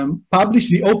published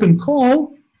the open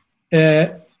call,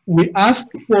 we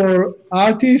asked for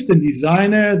artists and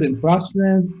designers and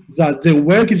craftsmen that their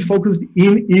work is focused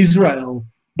in Israel,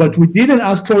 but we didn't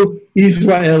ask for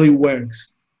Israeli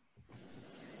works.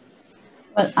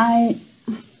 Well,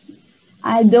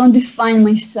 I don't define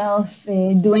myself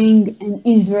doing an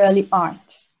Israeli art.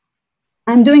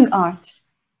 I'm doing art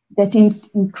that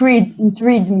intrigued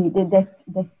me, that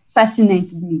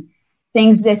fascinated me,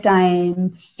 things that I'm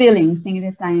feeling, things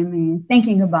that I'm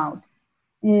thinking about.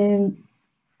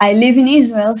 I live in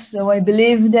Israel, so I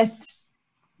believe that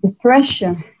the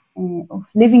pressure of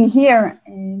living here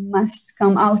must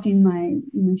come out in my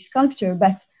sculpture.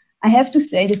 But I have to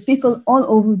say that people all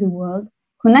over the world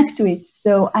connect to it.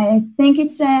 So I think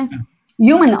it's a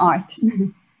human art.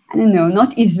 I don't know,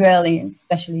 not Israeli,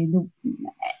 especially.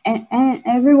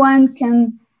 Everyone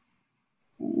can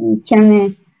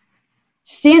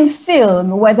see and feel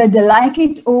whether they like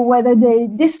it or whether they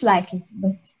dislike it,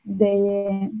 but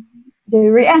they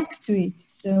react to it.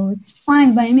 So it's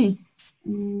fine by me.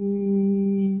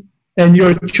 And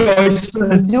your choice,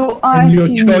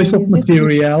 of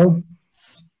material.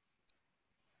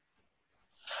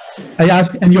 I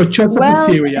ask, and your choice of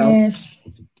material.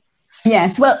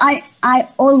 Yes, well, I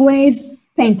always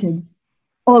painted,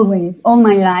 always, all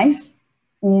my life.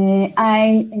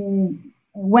 I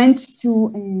went to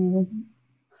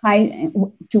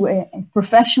a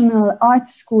professional art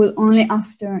school only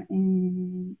after,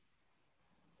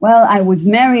 well, I was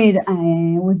married,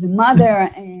 I was a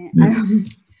mother.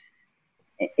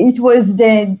 It was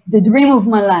the dream of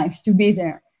my life to be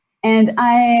there. And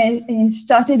I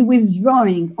started with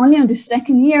drawing. Only on the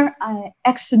second year, I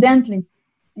accidentally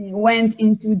went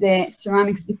into the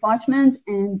ceramics department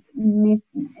and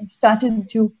started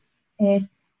to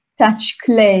touch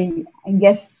clay, I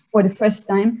guess, for the first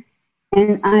time.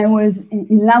 And I was in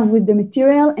love with the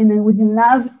material, and I was in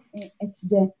love at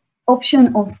the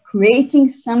option of creating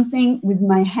something with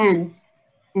my hands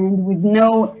and with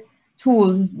no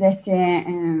tools that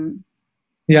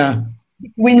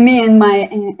between me and my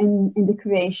and the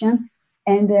creation.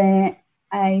 And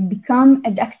I become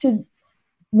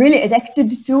really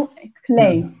addicted to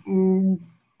clay. And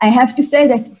I have to say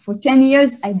that for 10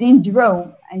 years, I didn't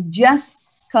draw. I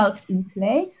just sculpt in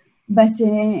clay. But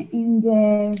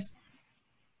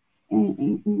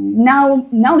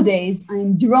nowadays,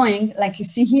 I'm drawing, like you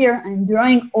see here, I'm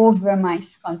drawing over my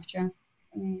sculpture.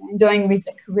 I'm drawing with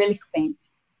acrylic paint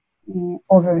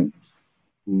over it.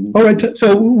 All right,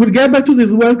 so we'll get back to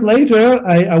this work later.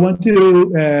 I want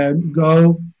to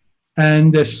go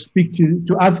and speak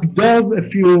to ask Dov a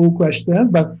few questions,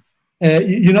 but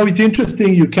you know, it's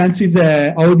interesting, you can see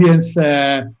the audience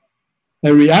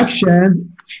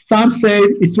reaction. Some say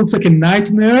it looks like a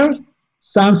nightmare.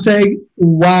 Some say,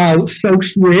 wow, so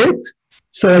sweet.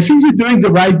 So I think you're doing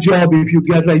the right job if you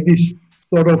get like this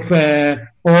sort of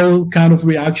all kind of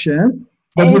reaction.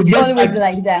 But it's always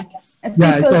like that.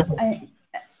 People,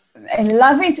 I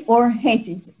love it or hate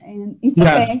it, and it's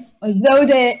okay. Although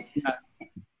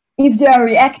if they are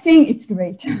reacting, it's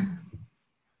great.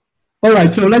 All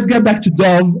right, so let's get back to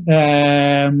Dov.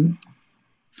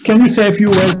 Can you say a few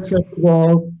words, first of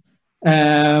all?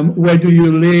 Where do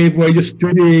you live? Where you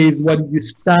study? What did you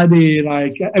study?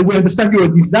 Like, we understand you're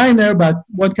a designer, but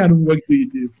what kind of work do you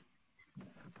do?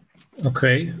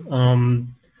 Okay.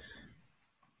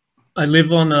 I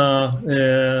live on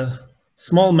a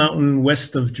small mountain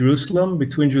west of Jerusalem,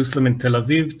 between Jerusalem and Tel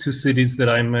Aviv, two cities that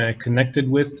I'm connected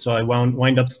with. So I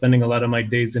wind up spending a lot of my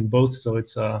days in both. So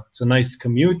it's a nice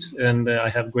commute, and I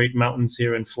have great mountains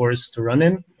here and forests to run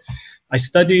in. I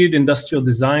studied industrial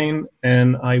design,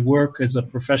 and I work as a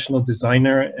professional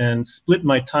designer and split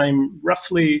my time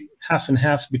roughly half and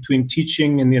half between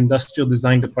teaching in the industrial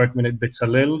design department at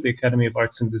Bezalel, the Academy of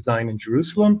Arts and Design in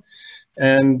Jerusalem,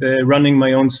 and running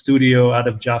my own studio out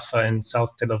of Jaffa in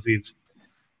South Tel Aviv.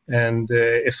 And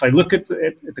if I look at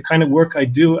the kind of work I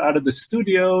do out of the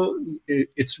studio,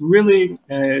 it's really,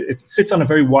 it sits on a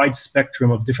very wide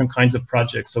spectrum of different kinds of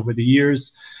projects over the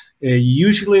years.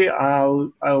 Usually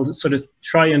I'll sort of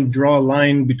try and draw a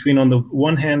line between, on the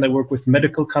one hand, I work with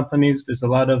medical companies. There's a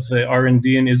lot of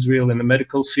R&D in Israel in the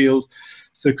medical field.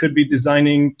 So it could be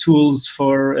designing tools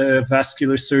for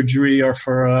vascular surgery or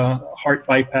for a heart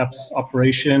bypass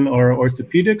operation or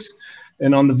orthopedics.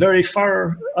 And on the very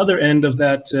far other end of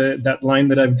that, that line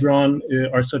that I've drawn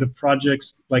are sort of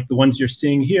projects like the ones you're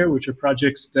seeing here, which are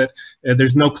projects that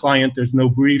there's no client, there's no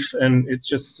brief, and it's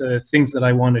just things that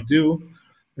I want to do.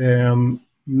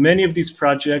 Many of these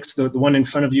projects, the one in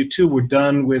front of you too, were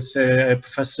done with the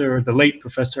late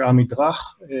Professor Amidrach,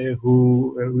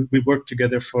 who we worked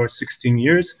together for 16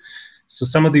 years. So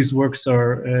some of these works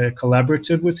are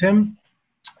collaborative with him.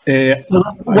 I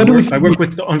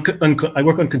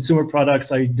work on consumer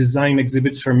products. I design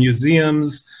exhibits for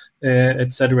museums,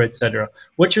 et cetera, et cetera.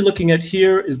 What you're looking at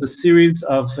here is a series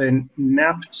of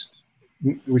napped,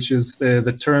 which is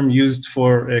the term used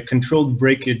for controlled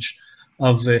breakage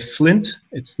of flint.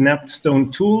 It's napped stone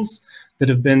tools that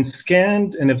have been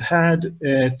scanned and have had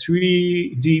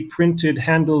 3D printed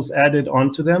handles added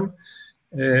onto them.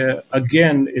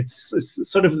 Again, it's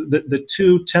sort of the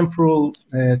two temporal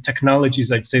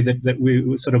technologies, I'd say, that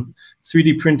we sort of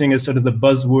 3D printing is sort of the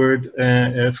buzzword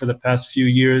for the past few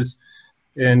years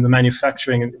in the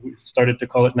manufacturing, and we started to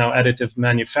call it now additive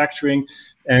manufacturing.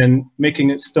 And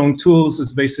making stone tools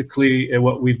is basically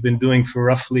what we've been doing for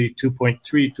roughly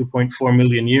 2.4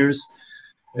 million years.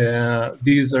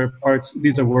 These are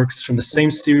works from the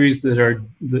same series that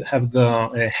have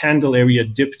the handle area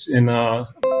dipped in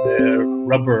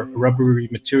rubbery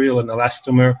material, an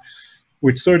elastomer,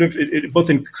 which sort of it both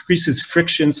increases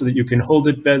friction so that you can hold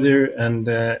it better, and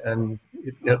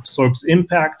it absorbs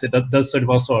impact. It does sort of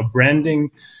also a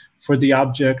branding for the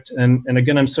object, and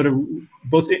again, I'm sort of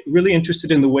both really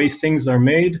interested in the way things are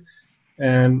made.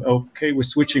 And okay, we're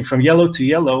switching from yellow to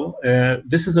yellow.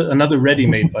 This is another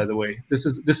ready-made, by the way. This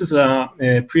is a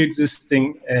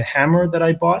pre-existing hammer that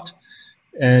I bought.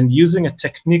 and using a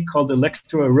technique called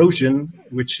electroerosion,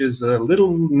 which is a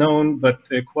little known but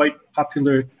a quite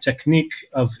popular technique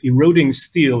of eroding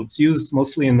steel. It's used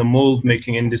mostly in the mold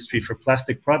making industry for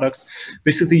plastic products.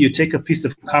 Basically, you take a piece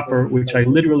of copper, which I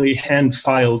literally hand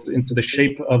filed into the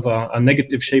shape of a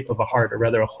negative shape of a heart, or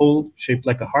rather a hole shaped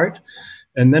like a heart.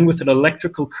 And then with an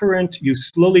electrical current, you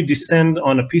slowly descend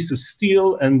on a piece of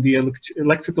steel, and the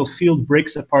electrical field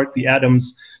breaks apart the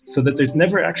atoms so that there's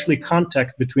never actually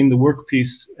contact between the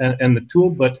workpiece and the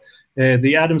tool, but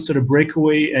the atoms sort of break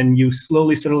away, and you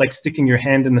slowly, sort of like sticking your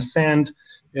hand in the sand,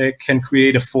 can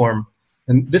create a form.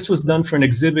 And this was done for an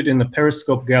exhibit in the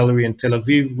Periscope Gallery in Tel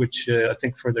Aviv, which I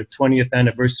think for their 20th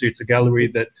anniversary, it's a gallery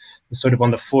that is sort of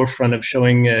on the forefront of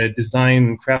showing design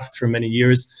and craft for many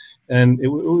years. And it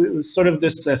was sort of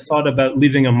this thought about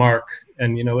leaving a mark.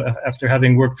 And, you know, after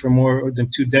having worked for more than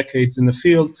 2 decades in the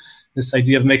field, this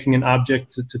idea of making an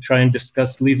object to try and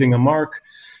discuss leaving a mark,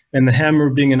 and the hammer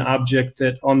being an object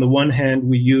that on the one hand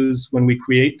we use when we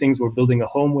create things, we're building a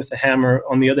home with a hammer.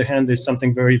 On the other hand, there's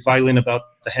something very violent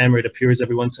about the hammer. It appears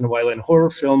every once in a while in horror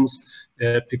films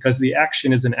because the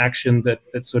action is an action that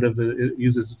sort of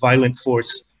uses violent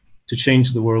force to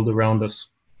change the world around us.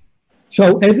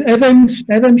 So as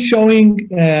I'm showing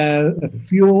a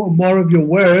few more of your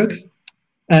works,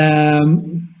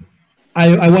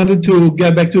 I wanted to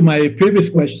get back to my previous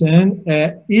question.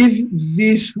 Is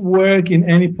this work in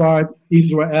any part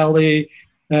Israeli?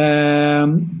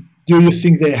 Do you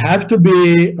think they have to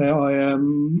be?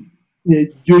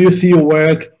 Do you see your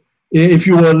work, if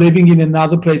you were living in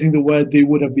another place in the world, they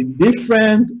would have been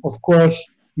different? Of course,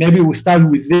 maybe we start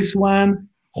with this one,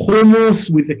 hummus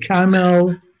with a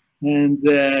camel, and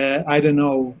I don't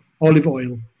know, olive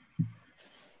oil.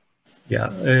 Yeah,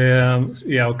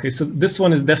 okay. So this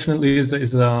one is definitely is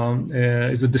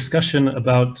a discussion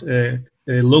about a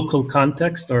local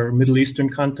context or Middle Eastern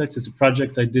context. It's a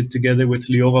project I did together with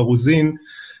Liora Ruzin,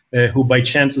 who by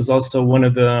chance is also one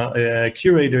of the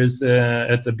curators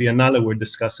at the Biennale we're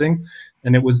discussing.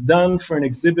 And it was done for an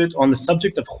exhibit on the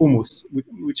subject of hummus,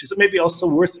 which is maybe also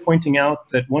worth pointing out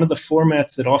that one of the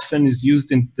formats that often is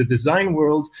used in the design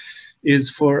world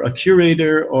is for a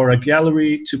curator or a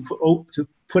gallery to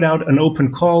put out an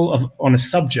open call on a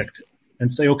subject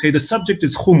and say, okay, the subject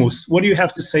is hummus. What do you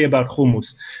have to say about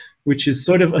hummus? Which is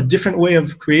sort of a different way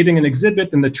of creating an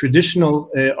exhibit than the traditional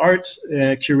art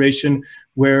curation,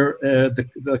 where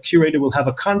the curator will have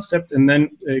a concept and then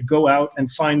go out and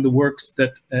find the works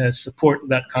that support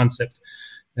that concept.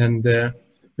 And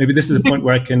maybe this is a point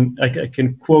where I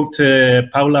can quote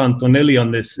Paola Antonelli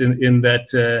on this, in that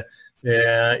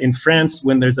in France,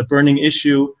 when there's a burning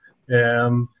issue,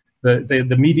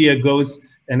 the media goes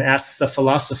and asks a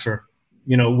philosopher,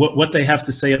 you know, what they have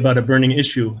to say about a burning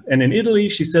issue. And in Italy,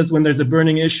 she says when there's a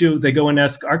burning issue, they go and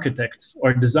ask architects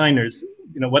or designers,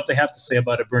 you know, what they have to say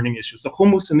about a burning issue. So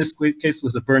hummus in this case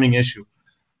was a burning issue.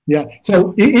 Yeah.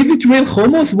 So is it real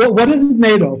hummus? What is it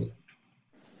made of?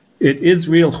 It is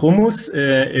real hummus.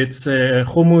 It's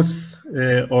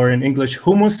hummus, or in English,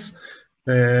 hummus,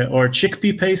 or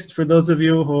chickpea paste for those of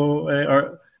you who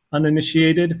are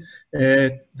uninitiated.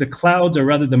 The clouds, or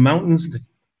rather the mountains,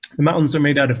 the mountains are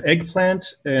made out of eggplant.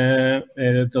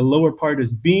 The lower part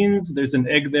is beans. There's an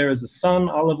egg there as a sun,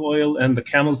 olive oil, and the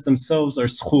camels themselves are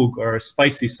schug, or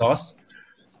spicy sauce.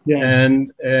 Yeah.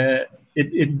 And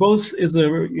it both is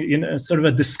a sort of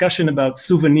a discussion about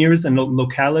souvenirs and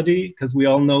locality, because we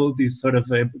all know these sort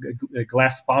of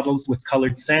glass bottles with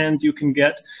colored sand you can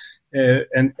get.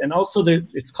 And also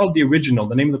it's called The Original.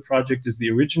 The name of the project is The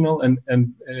Original, and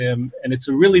it's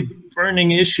a really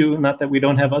burning issue. Not that we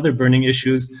don't have other burning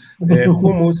issues.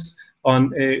 Hummus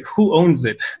on who owns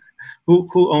it,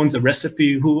 who owns a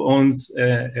recipe, who owns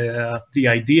the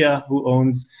idea, who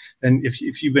owns. And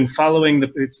if you've been following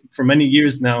it's for many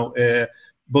years now,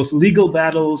 both legal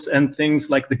battles and things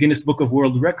like the Guinness Book of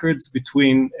World Records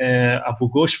between Abu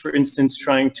Ghosh, for instance,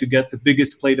 trying to get the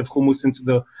biggest plate of hummus into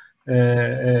the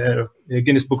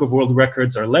Guinness Book of World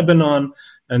Records, or Lebanon.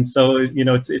 And so, you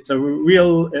know, it's a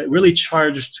really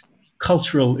charged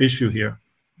cultural issue here.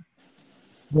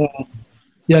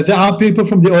 Yeah, there are people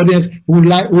from the audience who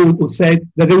would say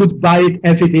that they would buy it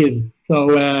as it is.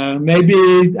 So maybe,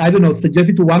 I don't know, suggest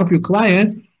it to one of your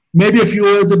clients, maybe a few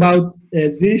words about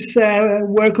this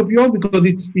work of yours, because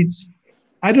it's,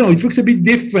 I don't know, it looks a bit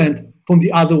different from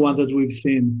the other ones that we've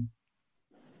seen.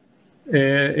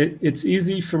 It's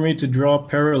easy for me to draw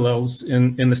parallels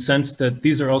in the sense that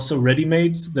these are also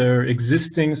ready-mades. They're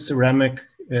existing ceramic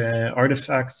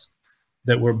artifacts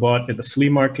that were bought at the flea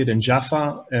market in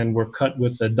Jaffa and were cut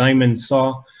with a diamond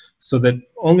saw, so that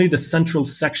only the central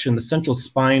section, the central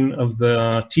spine of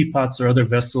the teapots or other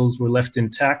vessels were left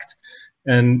intact.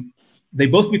 And they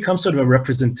both become sort of a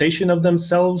representation of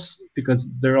themselves because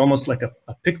they're almost like a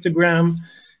pictogram.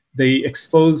 They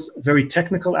expose very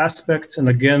technical aspects, and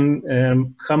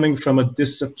again, coming from a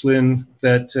discipline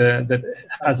that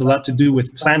has a lot to do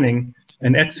with planning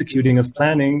and executing of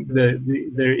planning,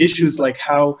 there are issues like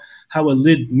how a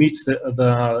lid meets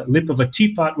the lip of a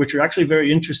teapot, which are actually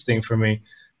very interesting for me.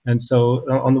 And so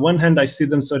on the one hand, I see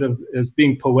them sort of as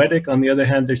being poetic. On the other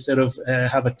hand, they sort of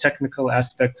have a technical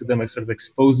aspect to them, like sort of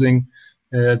exposing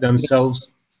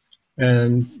themselves.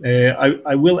 And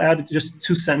I will add just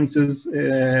 2 sentences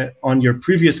on your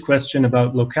previous question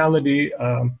about locality.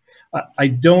 I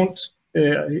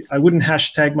wouldn't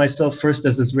hashtag myself first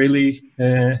as Israeli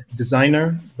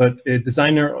designer, but a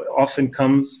designer often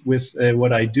comes with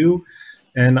what I do.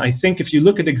 And I think if you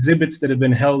look at exhibits that have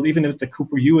been held, even at the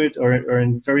Cooper Hewitt or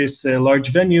in various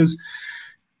large venues,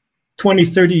 20,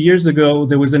 30 years ago,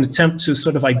 there was an attempt to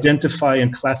sort of identify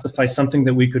and classify something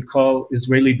that we could call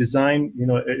Israeli design.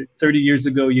 30 years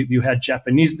ago, you had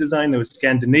Japanese design, there was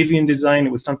Scandinavian design.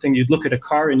 It was something you'd look at a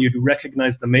car and you'd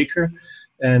recognize the maker.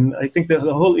 And I think that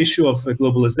the whole issue of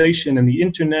globalization and the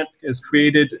internet has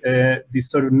created these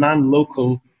sort of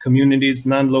non-local communities,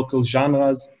 non-local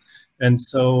genres. And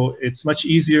so it's much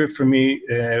easier for me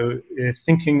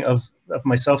thinking of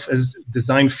myself as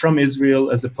design from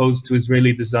Israel as opposed to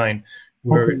Israeli design,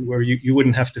 where you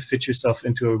wouldn't have to fit yourself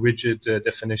into a rigid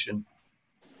definition.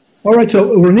 All right, so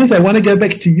Ronit, I want to get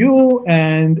back to you,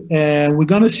 and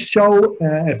we're going to show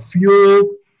a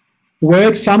few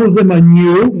works. Some of them are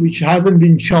new, which hasn't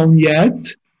been shown yet.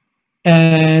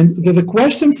 And there's a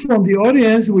question from the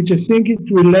audience, which I think it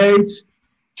relates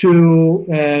to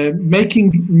making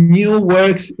new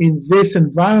works in this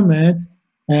environment.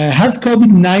 Has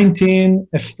COVID-19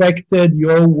 affected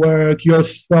your work, your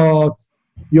thoughts,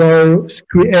 your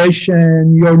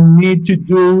creation, your need to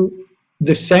do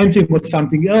the same thing with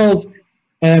something else?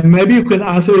 And maybe you can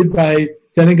answer it by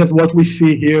telling us what we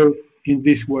see here in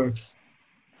these works.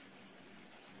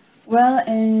 Well,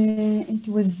 it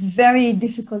was a very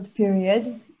difficult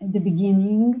period at the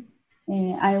beginning.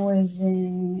 I was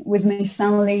with my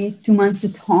family 2 months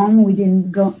at home. We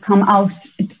didn't come out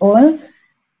at all.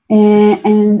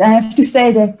 And I have to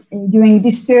say that during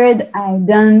this period, I've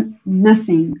done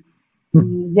nothing,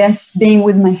 just being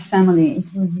with my family.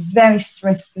 It was a very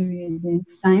stressful period of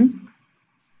time.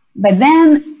 But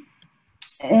then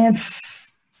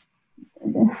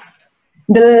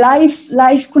the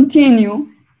life continued,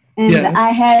 and I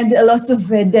had a lot of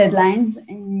deadlines.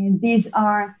 And these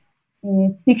are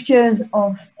pictures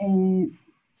of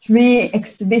 3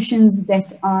 exhibitions that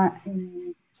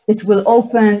will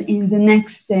open in the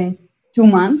next 2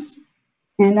 months,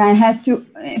 and I had to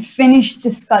finish the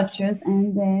sculptures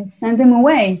and send them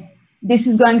away. This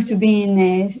is going to be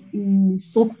in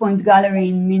Stroke Point Gallery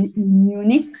in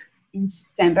Munich in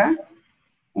September.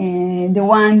 The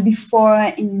one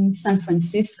before in San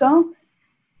Francisco.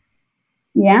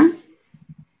 Yeah.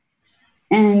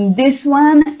 And this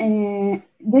one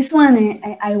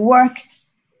I worked.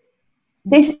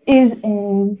 This is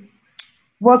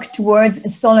work towards a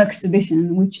solo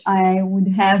exhibition, which I would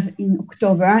have in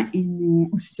October in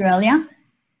Australia.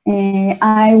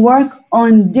 I work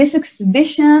on this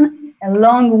exhibition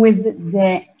along with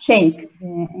the cake,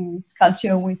 the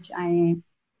sculpture which I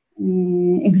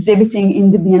exhibiting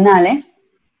in the Biennale.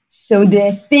 So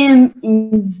the theme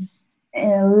is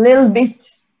a little bit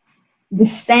the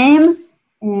same,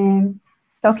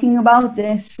 talking about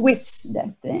the sweets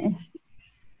that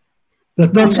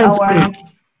not so sweet.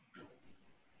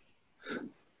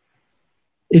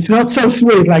 It's not so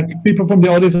sweet, like people from the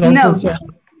audience also say.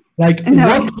 Like,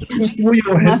 what went through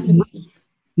your head?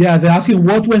 Yeah, they're asking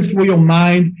what went through your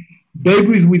mind.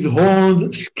 Babies with horns,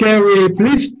 scary.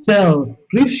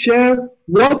 Please share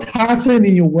what happened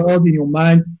in your world, in your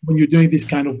mind, when you're doing this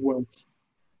kind of works.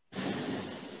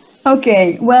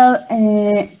 Okay, well,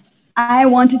 I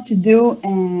wanted to do,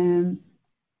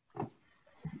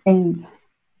 in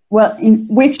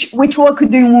which work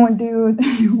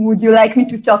would you like me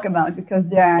to talk about? Because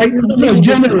there are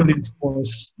generally, of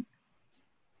course.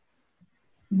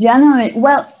 Generally,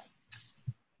 well,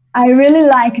 I really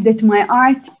like that my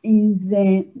art is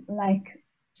like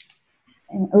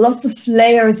lots of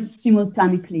layers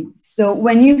simultaneously. So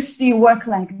when you see work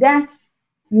like that,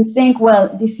 you think, well,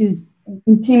 this is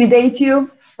intimidate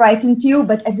you, frighten you,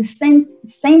 but at the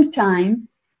same time,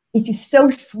 it is so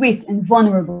sweet and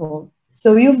vulnerable.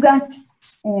 So you've got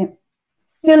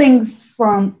feelings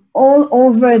from all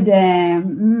over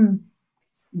the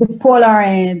polar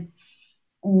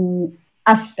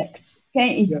aspects.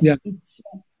 Okay, it's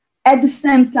at the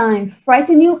same time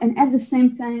frighten you, and at the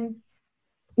same time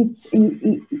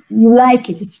you like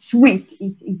it. It's sweet.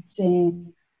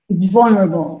 It's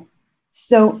vulnerable.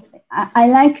 So I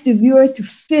like the viewer to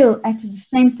feel at the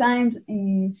same time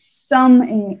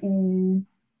some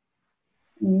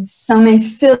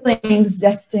feelings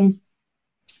that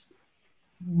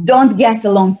don't get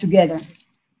along together.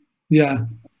 Yeah.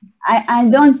 I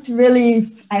don't really,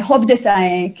 I hope that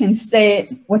I can say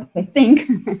what I think.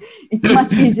 It's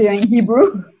much easier in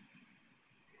Hebrew.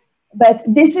 But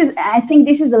I think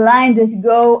this is a line that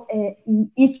go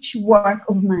in each work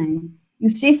of mine. You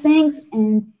see things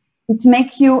and it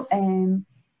makes you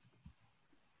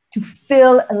to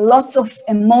feel lots of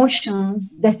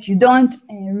emotions that you don't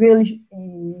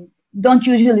don't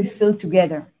usually feel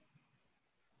together.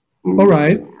 All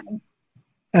right.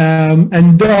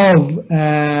 And Dov,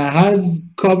 has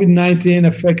COVID-19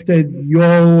 affected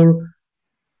your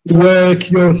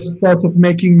work, your thoughts of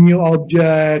making new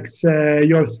objects,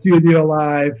 your studio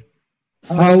life?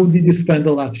 How did you spend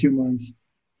the last few months?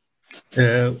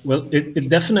 Well, it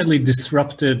definitely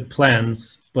disrupted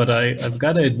plans, but I've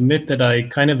got to admit that I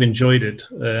kind of enjoyed it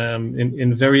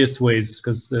in various ways,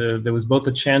 because there was both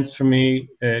a chance for me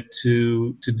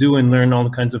to do and learn all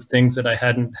kinds of things that I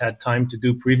hadn't had time to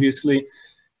do previously.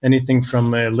 Anything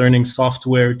from learning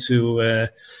software to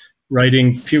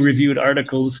writing peer-reviewed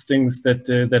articles, things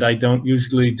that I don't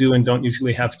usually do and don't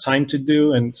usually have time to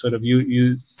do, and sort of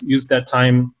use that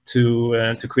time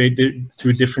to create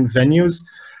through different venues.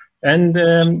 And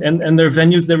there are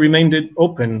venues that remained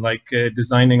open, like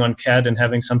designing on CAD and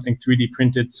having something 3D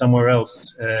printed somewhere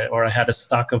else, or I had a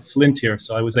stock of flint here,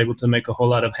 so I was able to make a whole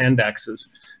lot of hand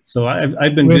axes. So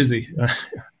I've been busy,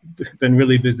 been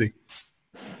really busy.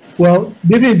 Well,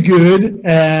 this is good,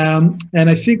 and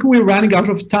I think we're running out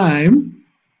of time.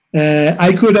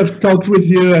 I could have talked with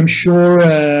you, I'm sure,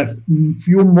 a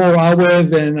few more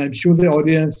hours, and I'm sure the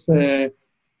audience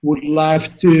would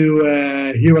love to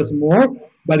hear us more,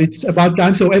 but it's about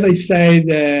time. So as I said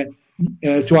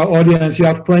to our audience, you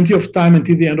have plenty of time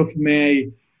until the end of May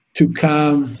to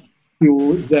come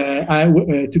to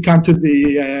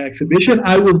the exhibition.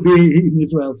 I will be in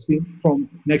Israel from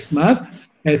next month.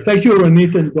 Thank you,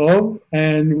 Ronit and Dov.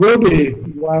 And Roby,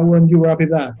 why won't you wrap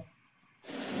it up?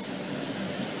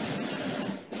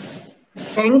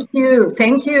 Thank you,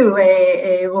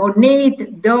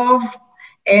 Ronit, Dov,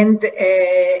 and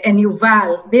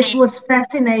Yuval. This was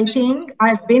fascinating.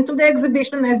 I've been to the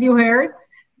exhibition, as you heard,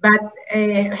 but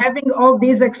having all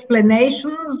these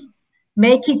explanations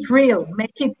make it real,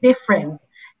 make it different.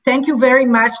 Thank you very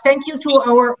much. Thank you to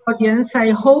our audience. I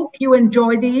hope you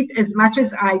enjoyed it as much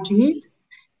as I did.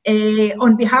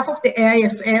 On behalf of the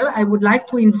AIFL, I would like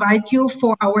to invite you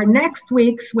for our next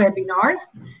week's webinars.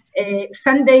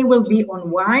 Sunday will be on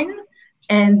wine,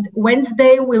 and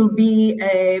Wednesday will be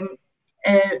a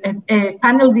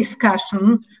panel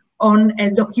discussion on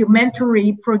a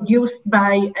documentary produced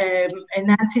by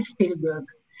Nancy Spielberg.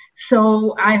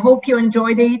 So I hope you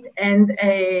enjoyed it, and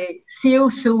see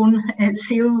you soon, and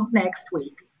see you next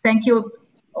week. Thank you.